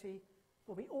longevity?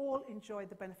 Will we all enjoy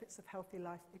the benefits of healthy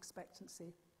life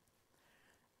expectancy?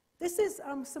 This is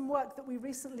some work that we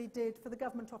recently did for the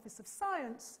Government Office of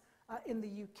Science in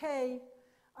the UK,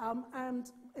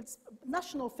 and it's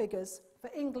national figures for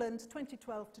England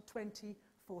 2012 to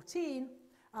 2014.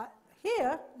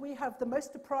 Here we have the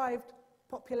most deprived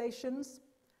populations,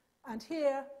 and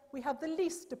here we have the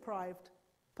least deprived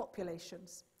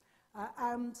populations.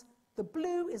 And the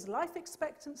blue is life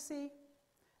expectancy,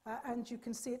 and you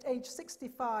can see at age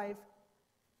 65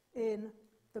 in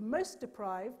the most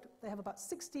deprived, they have about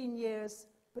 16 years,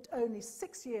 but only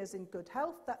 6 years in good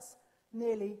health. That's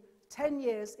nearly 10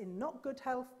 years in not good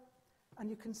health. And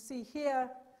you can see here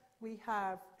we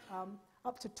have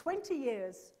up to 20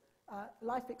 years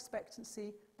life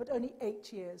expectancy, but only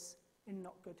 8 years in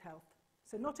not good health.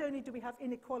 So not only do we have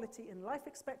inequality in life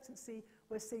expectancy,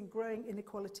 we're seeing growing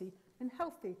inequality in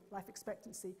healthy life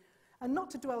expectancy. And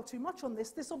not to dwell too much on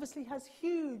this, this obviously has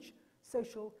huge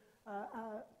social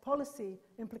policy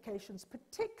implications,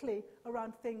 particularly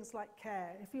around things like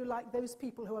care. If you like, those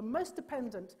people who are most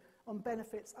dependent on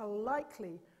benefits are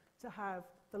likely to have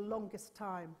the longest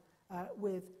time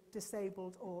with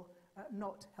disabled or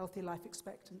not healthy life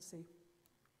expectancy.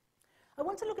 I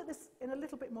want to look at this in a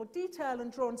little bit more detail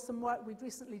and draw on some work we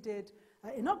recently did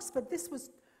in Oxford. This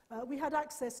was, we had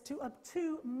access to a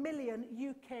 2 million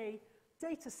UK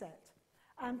data set,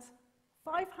 and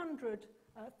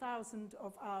 500,000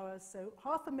 of ours, so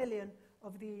 500,000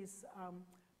 of these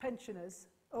pensioners,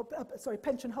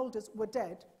 pension holders were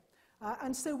dead.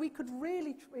 And so we could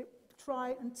really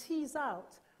try and tease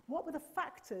out what were the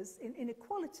factors in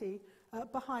inequality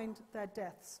behind their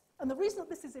deaths. And the reason that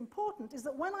this is important is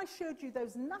that when I showed you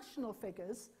those national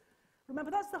figures, remember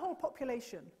that's the whole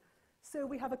population. So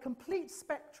we have a complete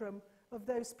spectrum of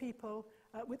those people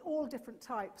with all different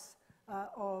types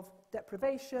of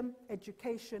deprivation,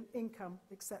 education, income,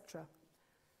 etc.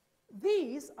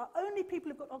 These are only people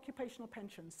who've got occupational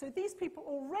pensions. So these people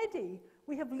already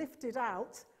we have lifted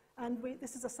out, and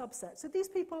this is a subset. So these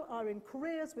people are in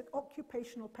careers with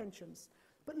occupational pensions.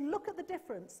 But look at the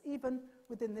difference even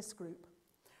within this group.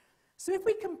 So if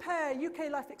we compare UK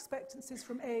life expectancies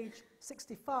from age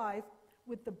 65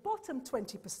 with the bottom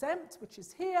 20%, which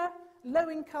is here, low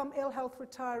income, ill health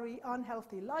retiree,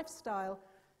 unhealthy lifestyle,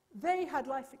 they had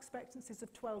life expectancies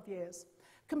of 12 years.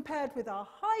 Compared with our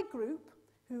high group,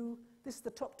 who, this is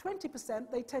the top 20%,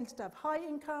 they tended to have high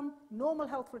income, normal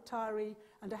health retiree,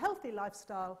 and a healthy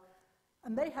lifestyle,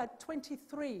 and they had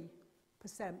 23%.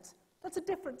 That's a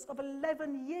difference of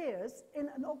 11 years in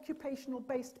an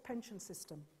occupational-based pension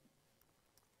system.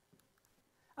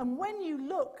 And when you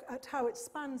look at how it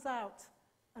spans out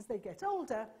as they get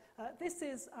older, this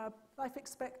is life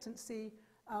expectancy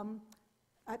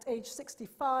at age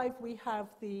 65. We have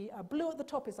the blue at the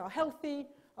top is our healthy,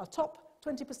 our top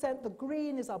 20%, the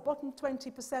green is our bottom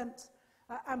 20%,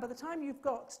 and by the time you've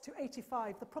got to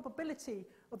 85, the probability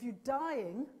of you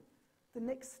dying the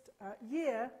next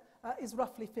year is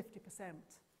roughly 50%.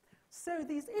 So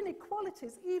these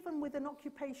inequalities, even with an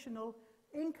occupational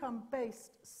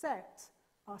income-based set,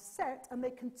 are set, and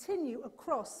they continue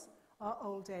across our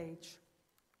old age.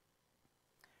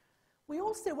 We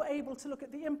also were able to look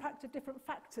at the impact of different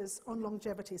factors on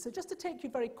longevity. So just to take you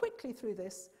very quickly through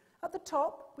this, at the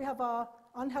top we have our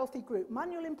unhealthy group: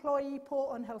 manual employee,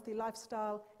 poor unhealthy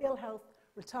lifestyle, ill health,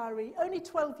 retiree, only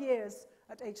 12 years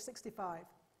at age 65.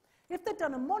 If they'd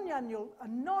done a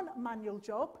non-manual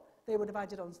job, they would have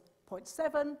added on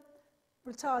 0.7,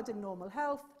 retired in normal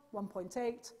health,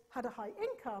 1.8, had a high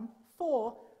income,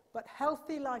 4, but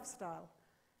healthy lifestyle.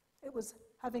 It was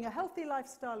having a healthy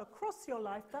lifestyle across your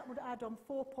life, that would add on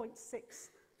 4.6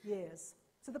 years.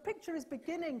 So the picture is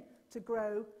beginning to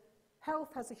grow.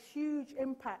 Health has a huge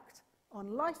impact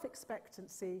on life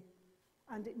expectancy,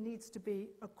 and it needs to be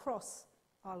across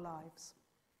our lives.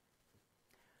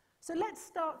 So let's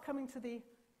start coming to the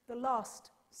last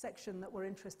section that we're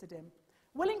interested in.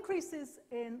 Will increases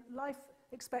in life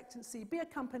expectancy be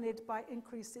accompanied by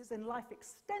increases in life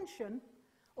extension,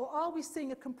 or are we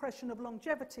seeing a compression of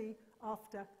longevity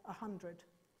after 100?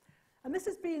 And this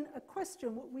has been a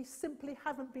question that we simply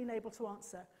haven't been able to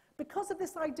answer. Because of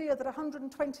this idea that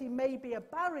 120 may be a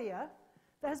barrier,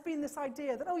 there has been this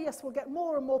idea that, oh yes, we'll get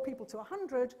more and more people to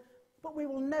 100, but we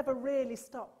will never really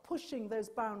start pushing those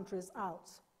boundaries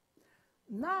out.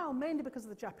 Now, mainly because of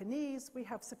the Japanese, we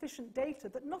have sufficient data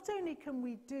that not only can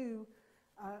we do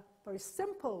very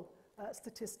simple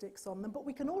statistics on them, but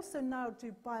we can also now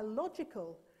do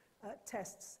biological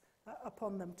tests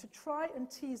upon them to try and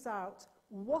tease out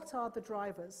what are the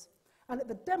drivers. And at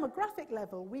the demographic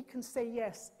level, we can say,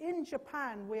 yes, in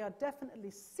Japan, we are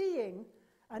definitely seeing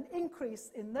an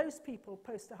increase in those people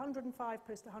post-105,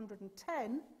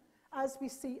 post-110, as we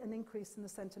see an increase in the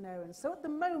centenarians. So at the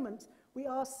moment, we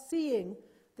are seeing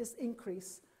this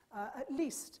increase at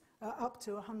least up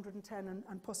to 110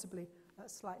 and possibly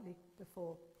slightly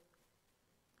before.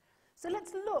 So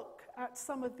let's look at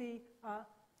some of the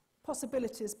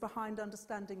possibilities behind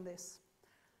understanding this.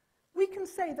 We can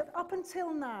say that up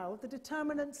until now, the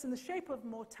determinants in the shape of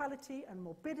mortality and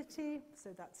morbidity,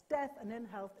 so that's death and ill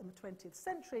health in the 20th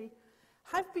century,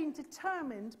 have been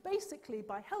determined basically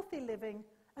by healthy living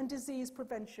and disease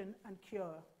prevention and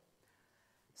cure.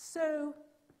 So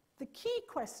the key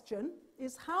question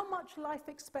is, how much life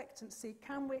expectancy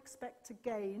can we expect to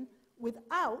gain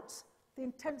without the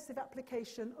intensive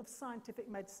application of scientific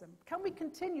medicine? Can we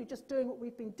continue just doing what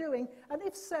we've been doing? And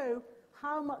if so,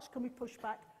 how much can we push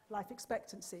back life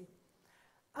expectancy?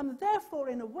 And therefore,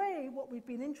 in a way, what we've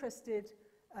been interested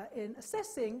in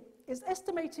assessing is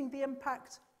estimating the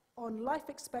impact on life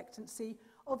expectancy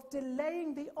of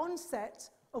delaying the onset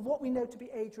of what we know to be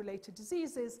age-related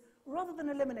diseases, rather than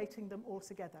eliminating them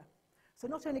altogether. So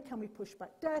not only can we push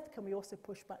back death, can we also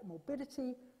push back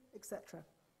morbidity, etc.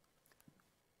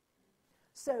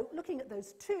 So looking at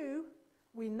those two,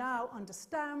 we now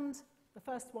understand. The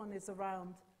first one is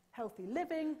around healthy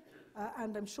living,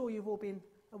 and I'm sure you've all been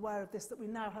aware of this, that we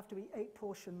now have to eat 8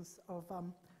 portions of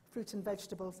fruit and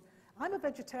vegetables. I'm a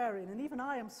vegetarian, and even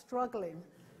I am struggling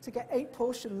to get 8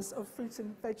 portions of fruit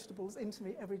and vegetables into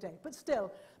me every day. But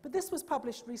still, this was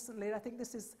published recently, and I think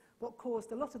this is what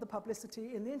caused a lot of the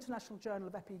publicity in the International Journal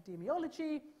of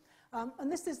Epidemiology.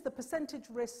 And this is the percentage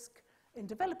risk in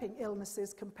developing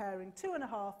illnesses comparing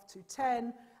 2.5 to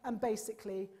 10, and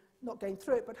basically, not going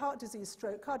through it, but heart disease,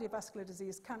 stroke, cardiovascular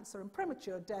disease, cancer, and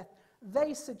premature death.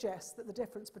 They suggest that the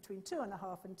difference between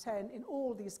 2.5 and 10 in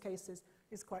all these cases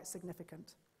is quite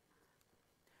significant.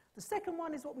 The second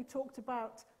one is what we talked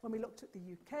about when we looked at the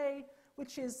UK,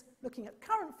 which is looking at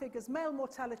current figures, male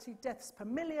mortality, deaths per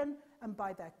million, and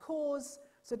by their cause.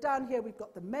 So down here we've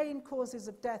got the main causes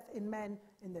of death in men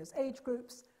in those age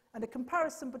groups, and a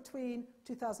comparison between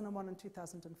 2001 and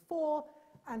 2004,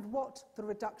 and what the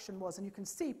reduction was. And you can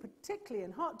see, particularly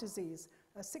in heart disease,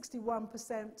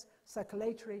 61%,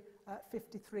 circulatory,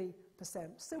 53%.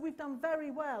 So we've done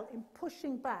very well in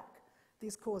pushing back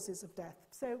these causes of death.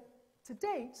 So to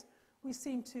date, we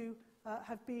seem to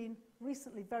have been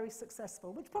recently very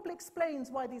successful, which probably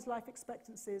explains why these life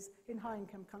expectancies in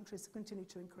high-income countries continue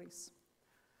to increase.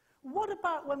 What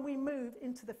about when we move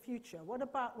into the future? What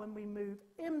about when we move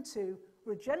into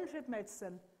regenerative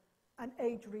medicine and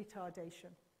age retardation?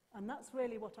 And that's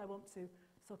really what I want to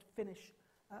sort of finish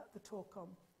the talk on.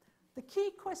 The key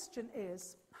question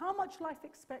is, how much life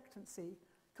expectancy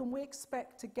can we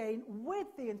expect to gain with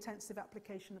the intensive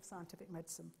application of scientific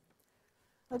medicine?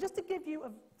 Now, just to give you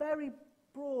a very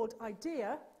broad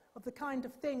idea of the kind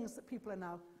of things that people are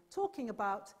now talking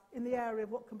about in the area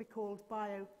of what can be called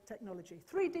biotechnology.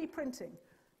 3D printing,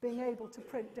 being able to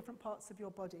print different parts of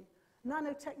your body.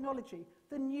 Nanotechnology,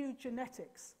 the new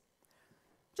genetics.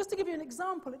 Just to give you an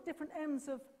example, at different ends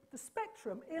of the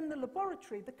spectrum in the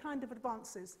laboratory, the kind of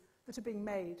advances that are being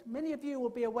made. Many of you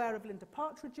will be aware of Linda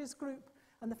Partridge's group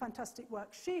and the fantastic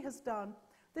work she has done.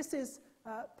 This is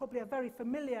probably a very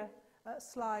familiar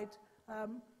slide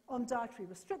on dietary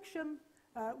restriction,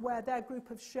 where their group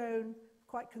have shown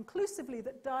quite conclusively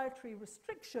that dietary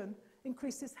restriction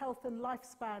increases health and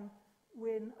lifespan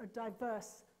in a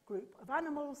diverse group of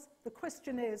animals. The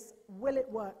question is, will it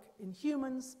work in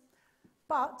humans?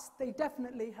 But they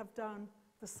definitely have done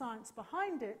the science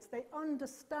behind it. They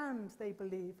understand, they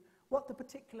believe, what the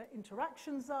particular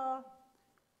interactions are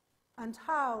and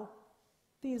how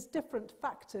these different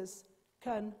factors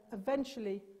can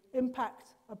eventually impact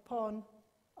upon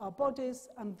our bodies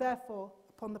and therefore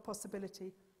upon the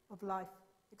possibility of life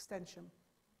extension.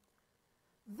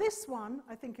 This one,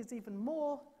 I think, is even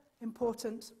more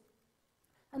important.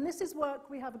 And this is work,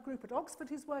 we have a group at Oxford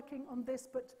who's working on this,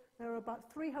 but there are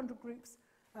about 300 groups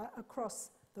across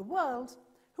the world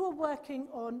who are working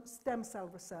on stem cell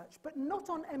research, but not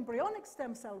on embryonic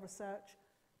stem cell research,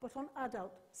 but on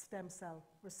adult stem cell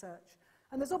research.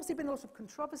 And there's obviously been a lot of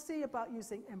controversy about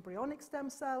using embryonic stem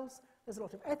cells. There's a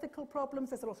lot of ethical problems,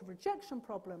 there's a lot of rejection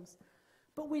problems.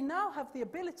 But we now have the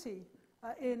ability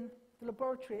in the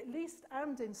laboratory, at least,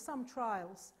 and in some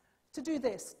trials, to do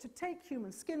this, to take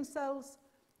human skin cells,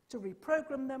 to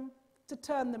reprogram them, to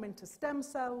turn them into stem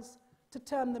cells, to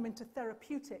turn them into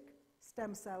therapeutic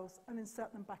stem cells and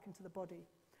insert them back into the body.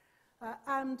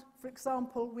 And, for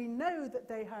example, we know that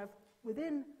they have,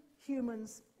 within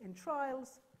humans in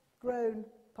trials, grown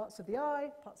parts of the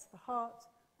eye, parts of the heart,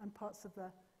 and parts of the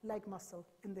leg muscle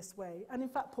in this way. And in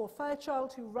fact, Paul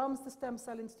Fairchild, who runs the Stem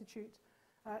Cell Institute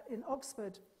in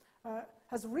Oxford,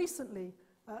 has recently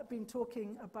been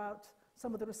talking about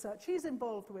some of the research he's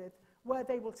involved with, where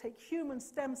they will take human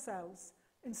stem cells,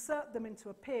 insert them into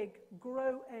a pig,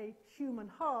 grow a human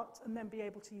heart, and then be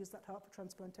able to use that heart for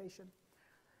transplantation.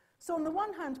 So on the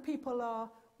one hand, people are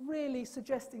really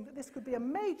suggesting that this could be a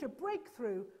major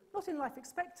breakthrough, not in life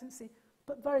expectancy,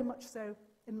 but very much so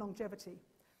in longevity.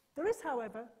 There is,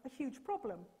 however, a huge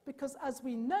problem, because as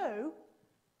we know,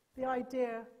 the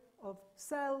idea of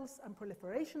cells and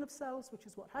proliferation of cells, which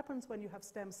is what happens when you have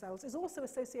stem cells, is also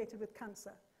associated with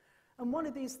cancer. And one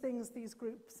of these things these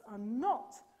groups are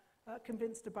not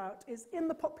convinced about is, in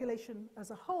the population as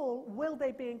a whole, will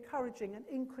they be encouraging an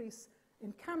increase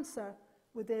in cancer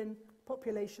within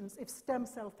populations if stem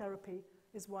cell therapy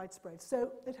is widespread?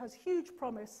 So it has huge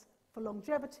promise for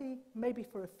longevity, maybe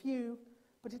for a few,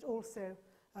 but it also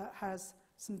has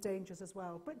some dangers as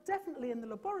well. But definitely in the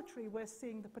laboratory, we're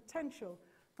seeing the potential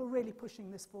for really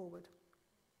pushing this forward.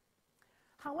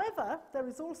 However, there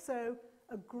is also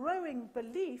a growing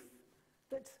belief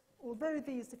that although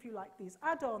these, if you like, these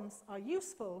add-ons are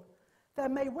useful, there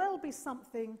may well be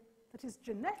something that is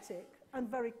genetic and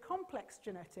very complex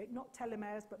genetic, not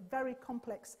telomeres, but very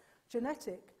complex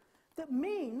genetic, that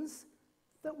means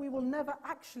that we will never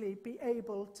actually be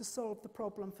able to solve the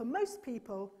problem for most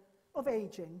people of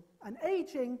aging. And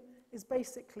aging is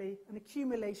basically an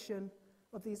accumulation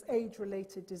of these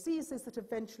age-related diseases that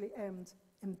eventually end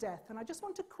in death. And I just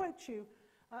want to quote you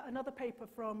another paper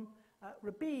from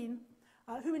Rabin,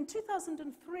 who in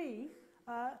 2003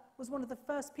 was one of the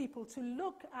first people to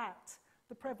look at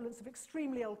the prevalence of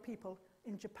extremely old people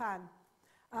in Japan.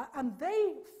 And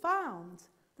they found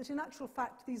that in actual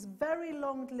fact, these very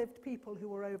long-lived people who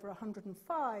were over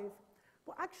 105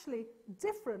 were actually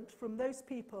different from those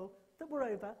people that were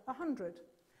over 100.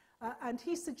 And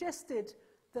he suggested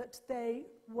that they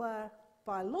were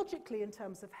biologically, in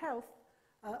terms of health,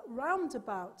 round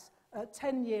about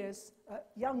 10 years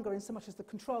younger, in so much as the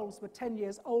controls were 10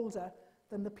 years older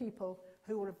than the people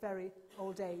who were of very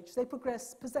old age. They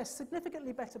possessed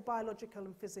significantly better biological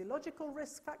and physiological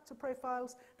risk factor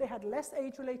profiles. They had less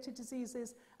age-related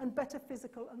diseases and better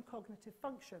physical and cognitive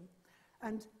function.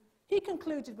 And he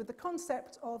concluded with the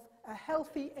concept of a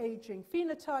healthy aging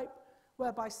phenotype,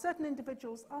 whereby certain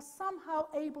individuals are somehow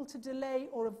able to delay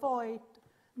or avoid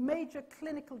major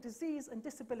clinical disease and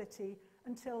disability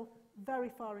until very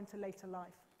far into later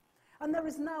life. And there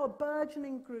is now a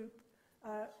burgeoning group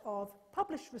of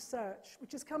published research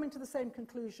which is coming to the same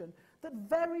conclusion, that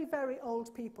very, very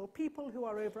old people, people who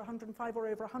are over 105 or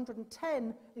over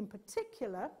 110 in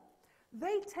particular,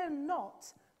 they tend not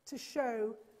to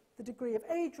show the degree of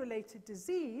age-related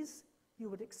disease you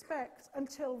would expect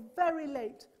until very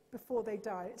late before they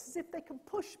die. It's as if they can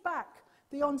push back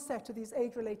the onset of these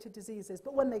age-related diseases,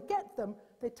 but when they get them,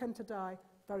 they tend to die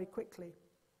very quickly.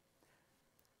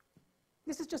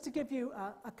 This is just to give you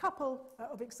a couple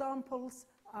of examples.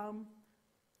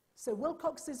 So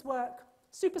Wilcox's work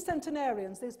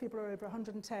supercentenarians, these people are over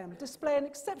 110, display an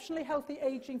exceptionally healthy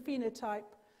aging phenotype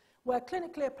where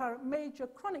clinically apparent major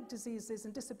chronic diseases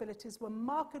and disabilities were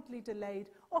markedly delayed,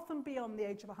 often beyond the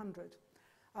age of 100.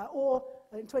 Or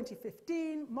in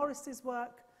 2015, Morris's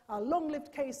work,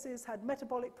 long-lived cases had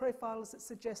metabolic profiles that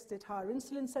suggested higher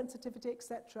insulin sensitivity,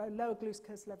 etc., lower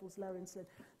glucose levels, lower insulin.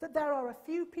 That there are a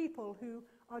few people who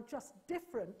are just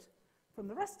different from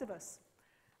the rest of us.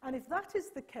 And if that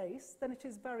is the case, then it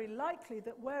is very likely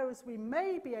that whereas we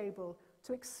may be able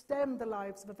to extend the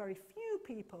lives of a very few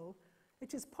people,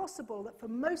 it is possible that for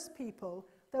most people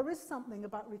there is something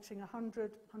about reaching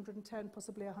 100, 110,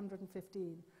 possibly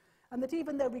 115. And that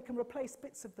even though we can replace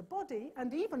bits of the body,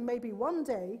 and even maybe one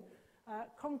day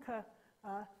conquer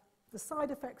the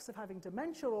side effects of having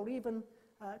dementia, or even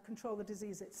control the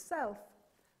disease itself,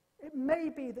 it may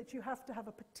be that you have to have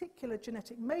a particular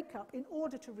genetic makeup in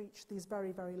order to reach these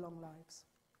very, very long lives.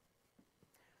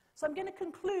 So I'm going to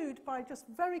conclude by just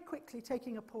very quickly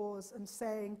taking a pause and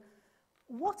saying,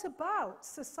 what about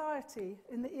society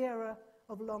in the era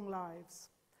of long lives?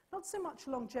 Not so much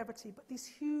longevity, but these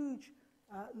huge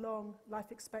long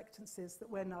life expectancies that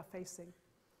we're now facing.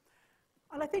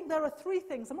 And I think there are three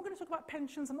things. I'm not going to talk about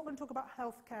pensions, I'm not going to talk about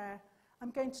healthcare, I'm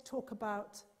going to talk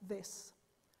about this.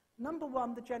 Number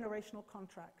one, the generational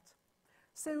contract.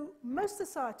 So most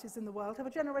societies in the world have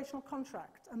a generational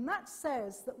contract, and that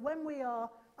says that when we are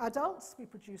adults, we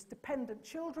produce dependent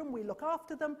children, we look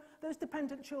after them, those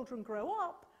dependent children grow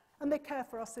up, and they care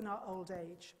for us in our old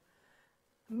age.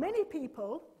 Many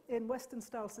people in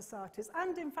Western-style societies,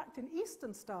 and in fact in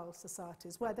Eastern-style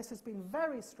societies, where this has been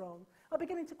very strong, are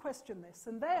beginning to question this.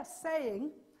 And they're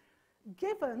saying,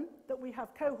 given that we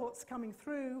have cohorts coming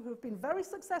through who have been very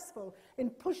successful in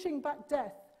pushing back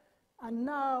death and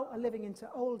now are living into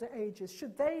older ages,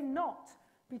 should they not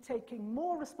be taking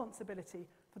more responsibility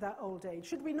for that old age?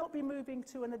 Should we not be moving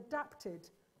to an adapted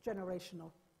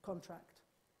generational contract?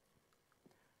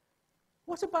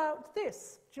 What about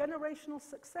this? Generational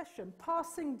succession,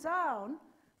 passing down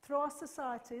through our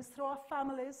societies, through our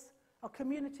families, our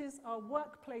communities, our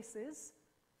workplaces,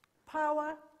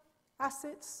 power,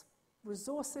 assets,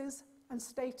 resources, and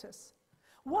status.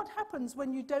 What happens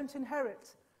when you don't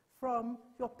inherit from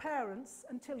your parents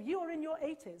until you are in your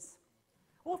 80s?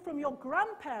 Or from your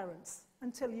grandparents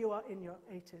until you are in your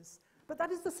 80s? But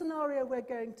that is the scenario we're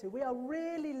going to. We are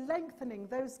really lengthening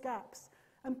those gaps.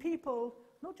 And people,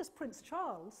 not just Prince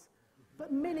Charles,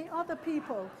 but many other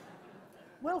people,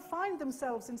 will find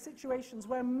themselves in situations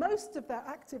where most of their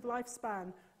active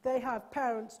lifespan they have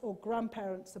parents or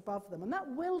grandparents above them. And that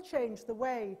will change the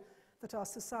way that our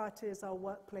societies, our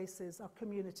workplaces, our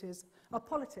communities, our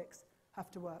politics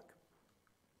have to work.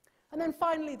 And then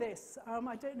finally this, I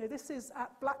don't know, this is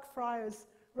at Blackfriars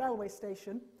railway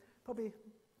station, probably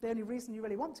the only reason you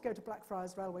really want to go to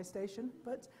Blackfriars railway station,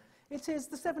 but it is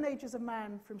the 7 Ages of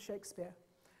Man from Shakespeare.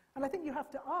 And I think you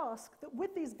have to ask that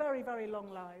with these very, very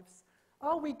long lives,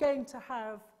 are we going to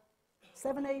have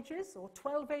 7 ages or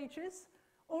 12 ages,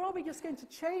 or are we just going to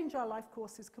change our life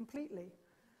courses completely?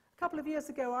 A couple of years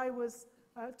ago, I was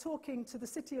talking to the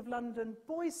City of London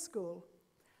Boys' School,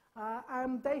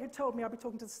 and they had told me I'd be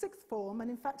talking to the 6th form, and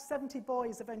in fact 70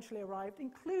 boys eventually arrived,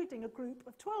 including a group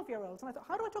of 12-year-olds. And I thought,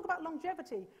 how do I talk about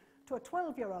longevity to a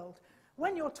 12-year-old?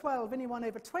 When you're 12, anyone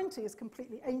over 20 is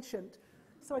completely ancient.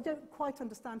 So I don't quite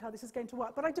understand how this is going to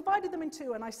work. But I divided them in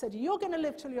two, and I said, you're going to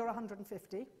live till you're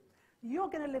 150. You're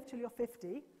going to live till you're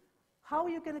 50. How are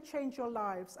you going to change your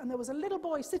lives? And there was a little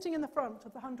boy sitting in the front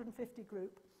of the 150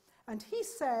 group, and he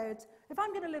said, if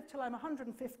I'm going to live till I'm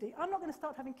 150, I'm not going to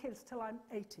start having kids till I'm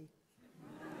 80.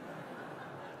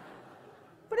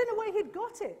 But in a way, he'd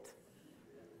got it.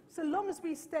 So long as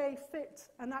we stay fit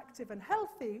and active and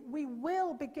healthy, we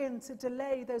will begin to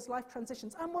delay those life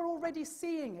transitions, and we're already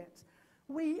seeing it.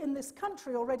 We in this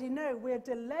country already know we're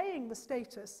delaying the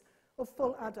status of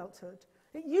full adulthood.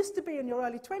 It used to be in your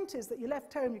early 20s that you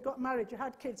left home, you got married, you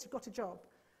had kids, you got a job.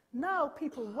 Now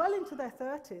people well into their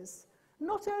 30s,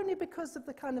 not only because of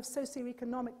the kind of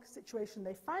socioeconomic situation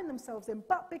they find themselves in,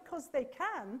 but because they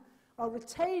are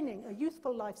retaining a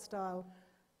youthful lifestyle,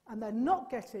 and they're not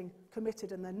getting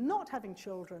committed and they're not having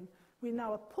children. We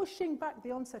now are pushing back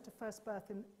the onset of first birth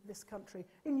in this country.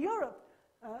 In Europe,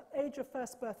 age of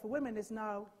first birth for women is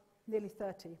now nearly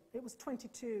 30. It was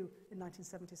 22 in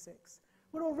 1976.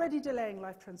 We're already delaying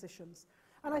life transitions.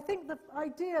 And I think the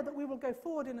idea that we will go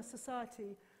forward in a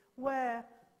society where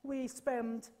we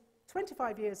spend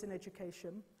 25 years in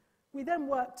education, we then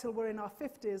work till we're in our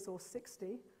 50s or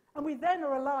 60, and we then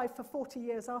are alive for 40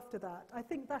 years after that, I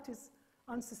think that is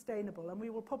unsustainable, and we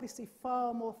will probably see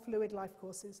far more fluid life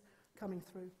courses coming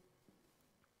through.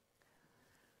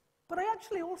 But I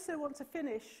actually also want to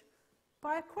finish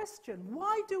by a question.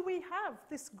 Why do we have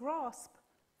this grasp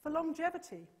for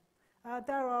longevity?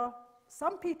 There are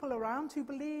some people around who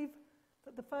believe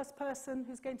that the first person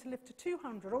who's going to live to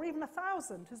 200 or even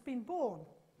 1,000 has been born.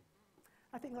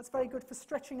 I think that's very good for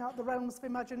stretching out the realms of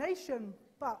imagination,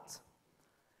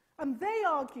 and they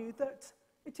argue that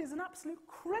it is an absolute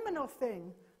criminal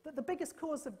thing that the biggest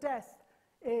cause of death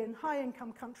in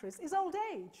high-income countries is old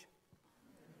age.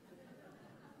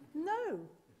 No.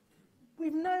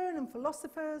 We've known, and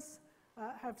philosophers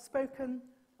have spoken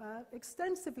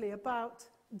extensively about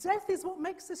death is what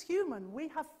makes us human. We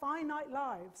have finite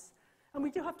lives. And we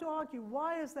do have to argue,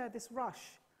 why is there this rush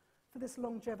for this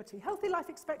longevity? Healthy life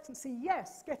expectancy,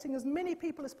 yes. Getting as many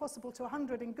people as possible to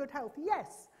 100 in good health,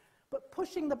 yes. But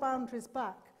pushing the boundaries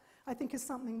back, I think, is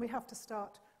something we have to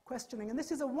start questioning. And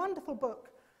this is a wonderful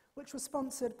book which was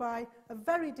sponsored by a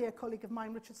very dear colleague of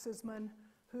mine, Richard Sussman,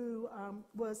 who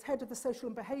was head of the Social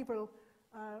and Behavioural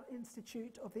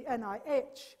Institute of the NIA,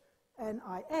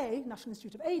 National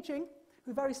Institute of Aging,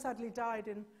 who very sadly died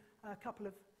in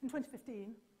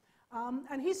 2015.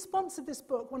 And he sponsored this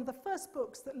book, one of the first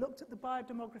books that looked at the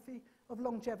biodemography of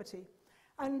longevity.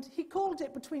 And he called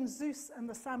it Between Zeus and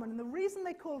the Salmon. And the reason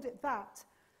they called it that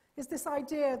is this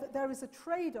idea that there is a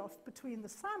trade-off between the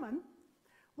salmon,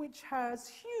 which has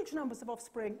huge numbers of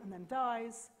offspring and then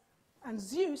dies, and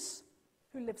Zeus,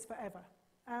 who lives forever.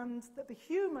 And that the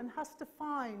human has to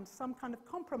find some kind of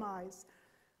compromise,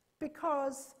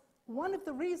 because one of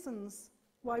the reasons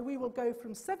why we will go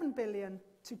from 7 billion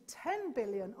to 10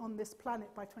 billion on this planet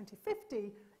by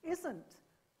 2050 isn't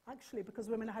actually because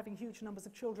women are having huge numbers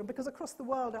of children, because across the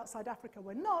world outside Africa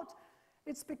we're not.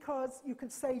 It's because you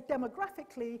could say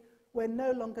demographically we're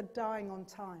no longer dying on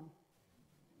time.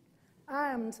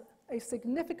 And a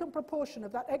significant proportion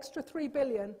of that extra 3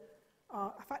 billion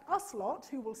are, in fact, us lot,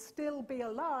 who will still be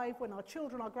alive when our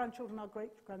children, our grandchildren, our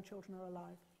great-grandchildren are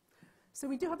alive. So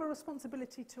we do have a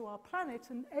responsibility to our planet,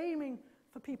 and aiming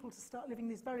for people to start living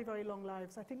these very, very long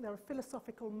lives. I think there are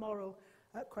philosophical, moral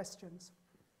questions.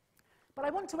 But I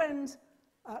want to end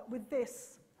with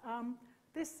this.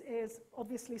 This is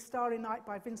obviously Starry Night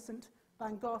by Vincent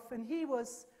van Gogh, and he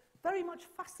was very much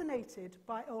fascinated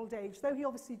by old age, though he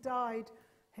obviously died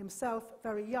himself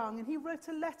very young, and he wrote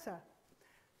a letter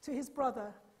to his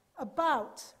brother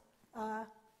about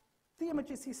the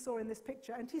images he saw in this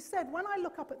picture. And he said, when I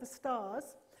look up at the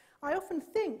stars, I often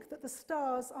think that the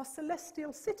stars are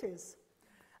celestial cities.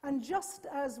 And just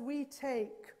as we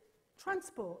take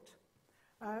transport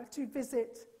to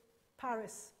visit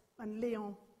Paris and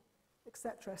Lyon,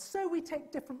 etc., so we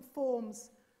take different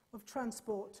forms of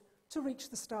transport to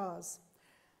reach the stars.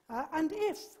 And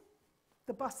if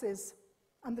the buses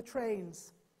and the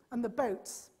trains and the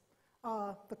boats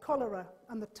are the cholera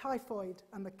and the typhoid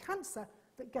and the cancer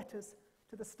that get us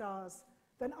to the stars,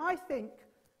 then I think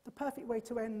the perfect way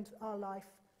to end our life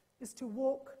is to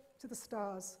walk to the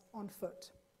stars on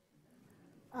foot.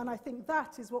 And I think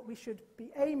that is what we should be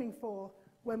aiming for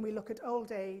when we look at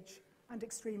old age and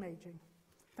extreme aging.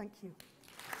 Thank you.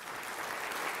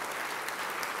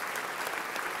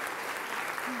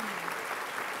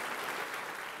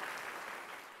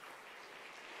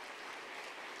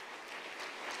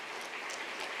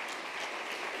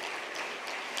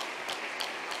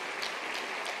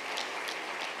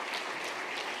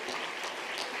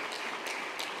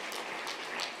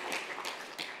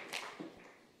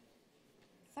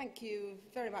 Thank you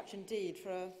very much indeed for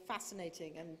a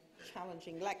fascinating and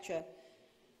challenging lecture.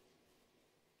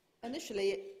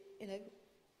 Initially,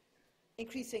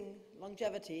 increasing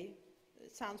longevity,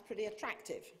 it sounds pretty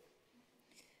attractive,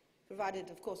 provided,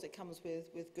 of course, it comes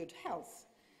with good health.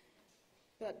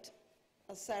 But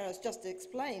as Sarah has just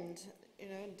explained,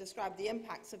 and described, the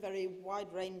impacts are very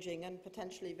wide-ranging and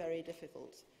potentially very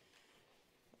difficult.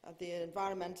 The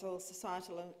environmental,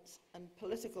 societal, and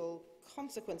political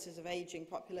consequences of aging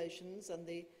populations and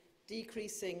the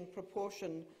decreasing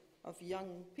proportion of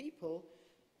young people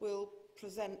will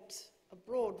present a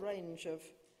broad range of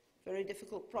very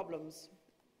difficult problems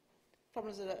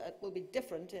that will be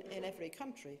different in every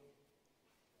country.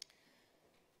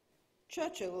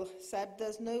 Churchill said,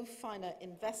 "There's no finer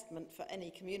investment for any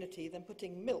community than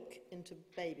putting milk into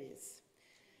babies."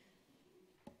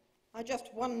 I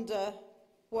just wonder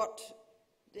what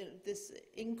this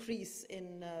increase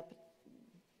in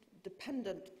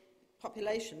dependent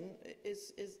population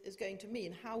is going to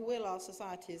mean. How will our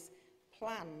societies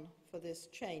plan for this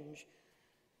change?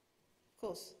 Of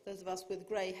course, those of us with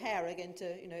grey hair are going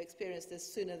to experience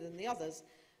this sooner than the others,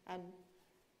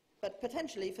 but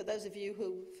potentially for those of you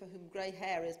for whom grey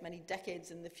hair is many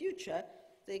decades in the future,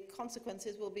 the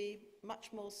consequences will be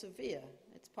much more severe.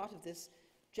 It's part of this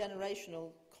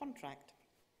generational contract.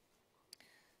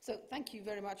 So thank you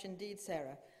very much indeed,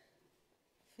 Sarah,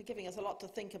 for giving us a lot to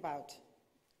think about.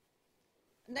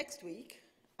 Next week,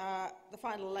 the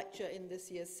final lecture in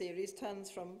this year's series turns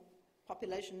from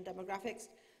population demographics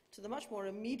to the much more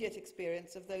immediate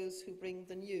experience of those who bring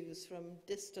the news from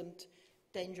distant,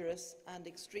 dangerous and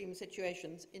extreme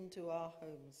situations into our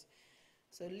homes.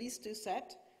 So Lise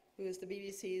Doucette, who is the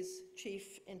BBC's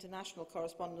chief international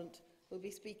correspondent, will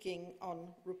be speaking on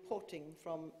reporting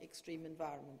from extreme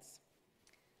environments.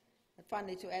 And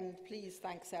finally, to end, please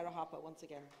thank Sarah Harper once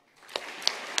again.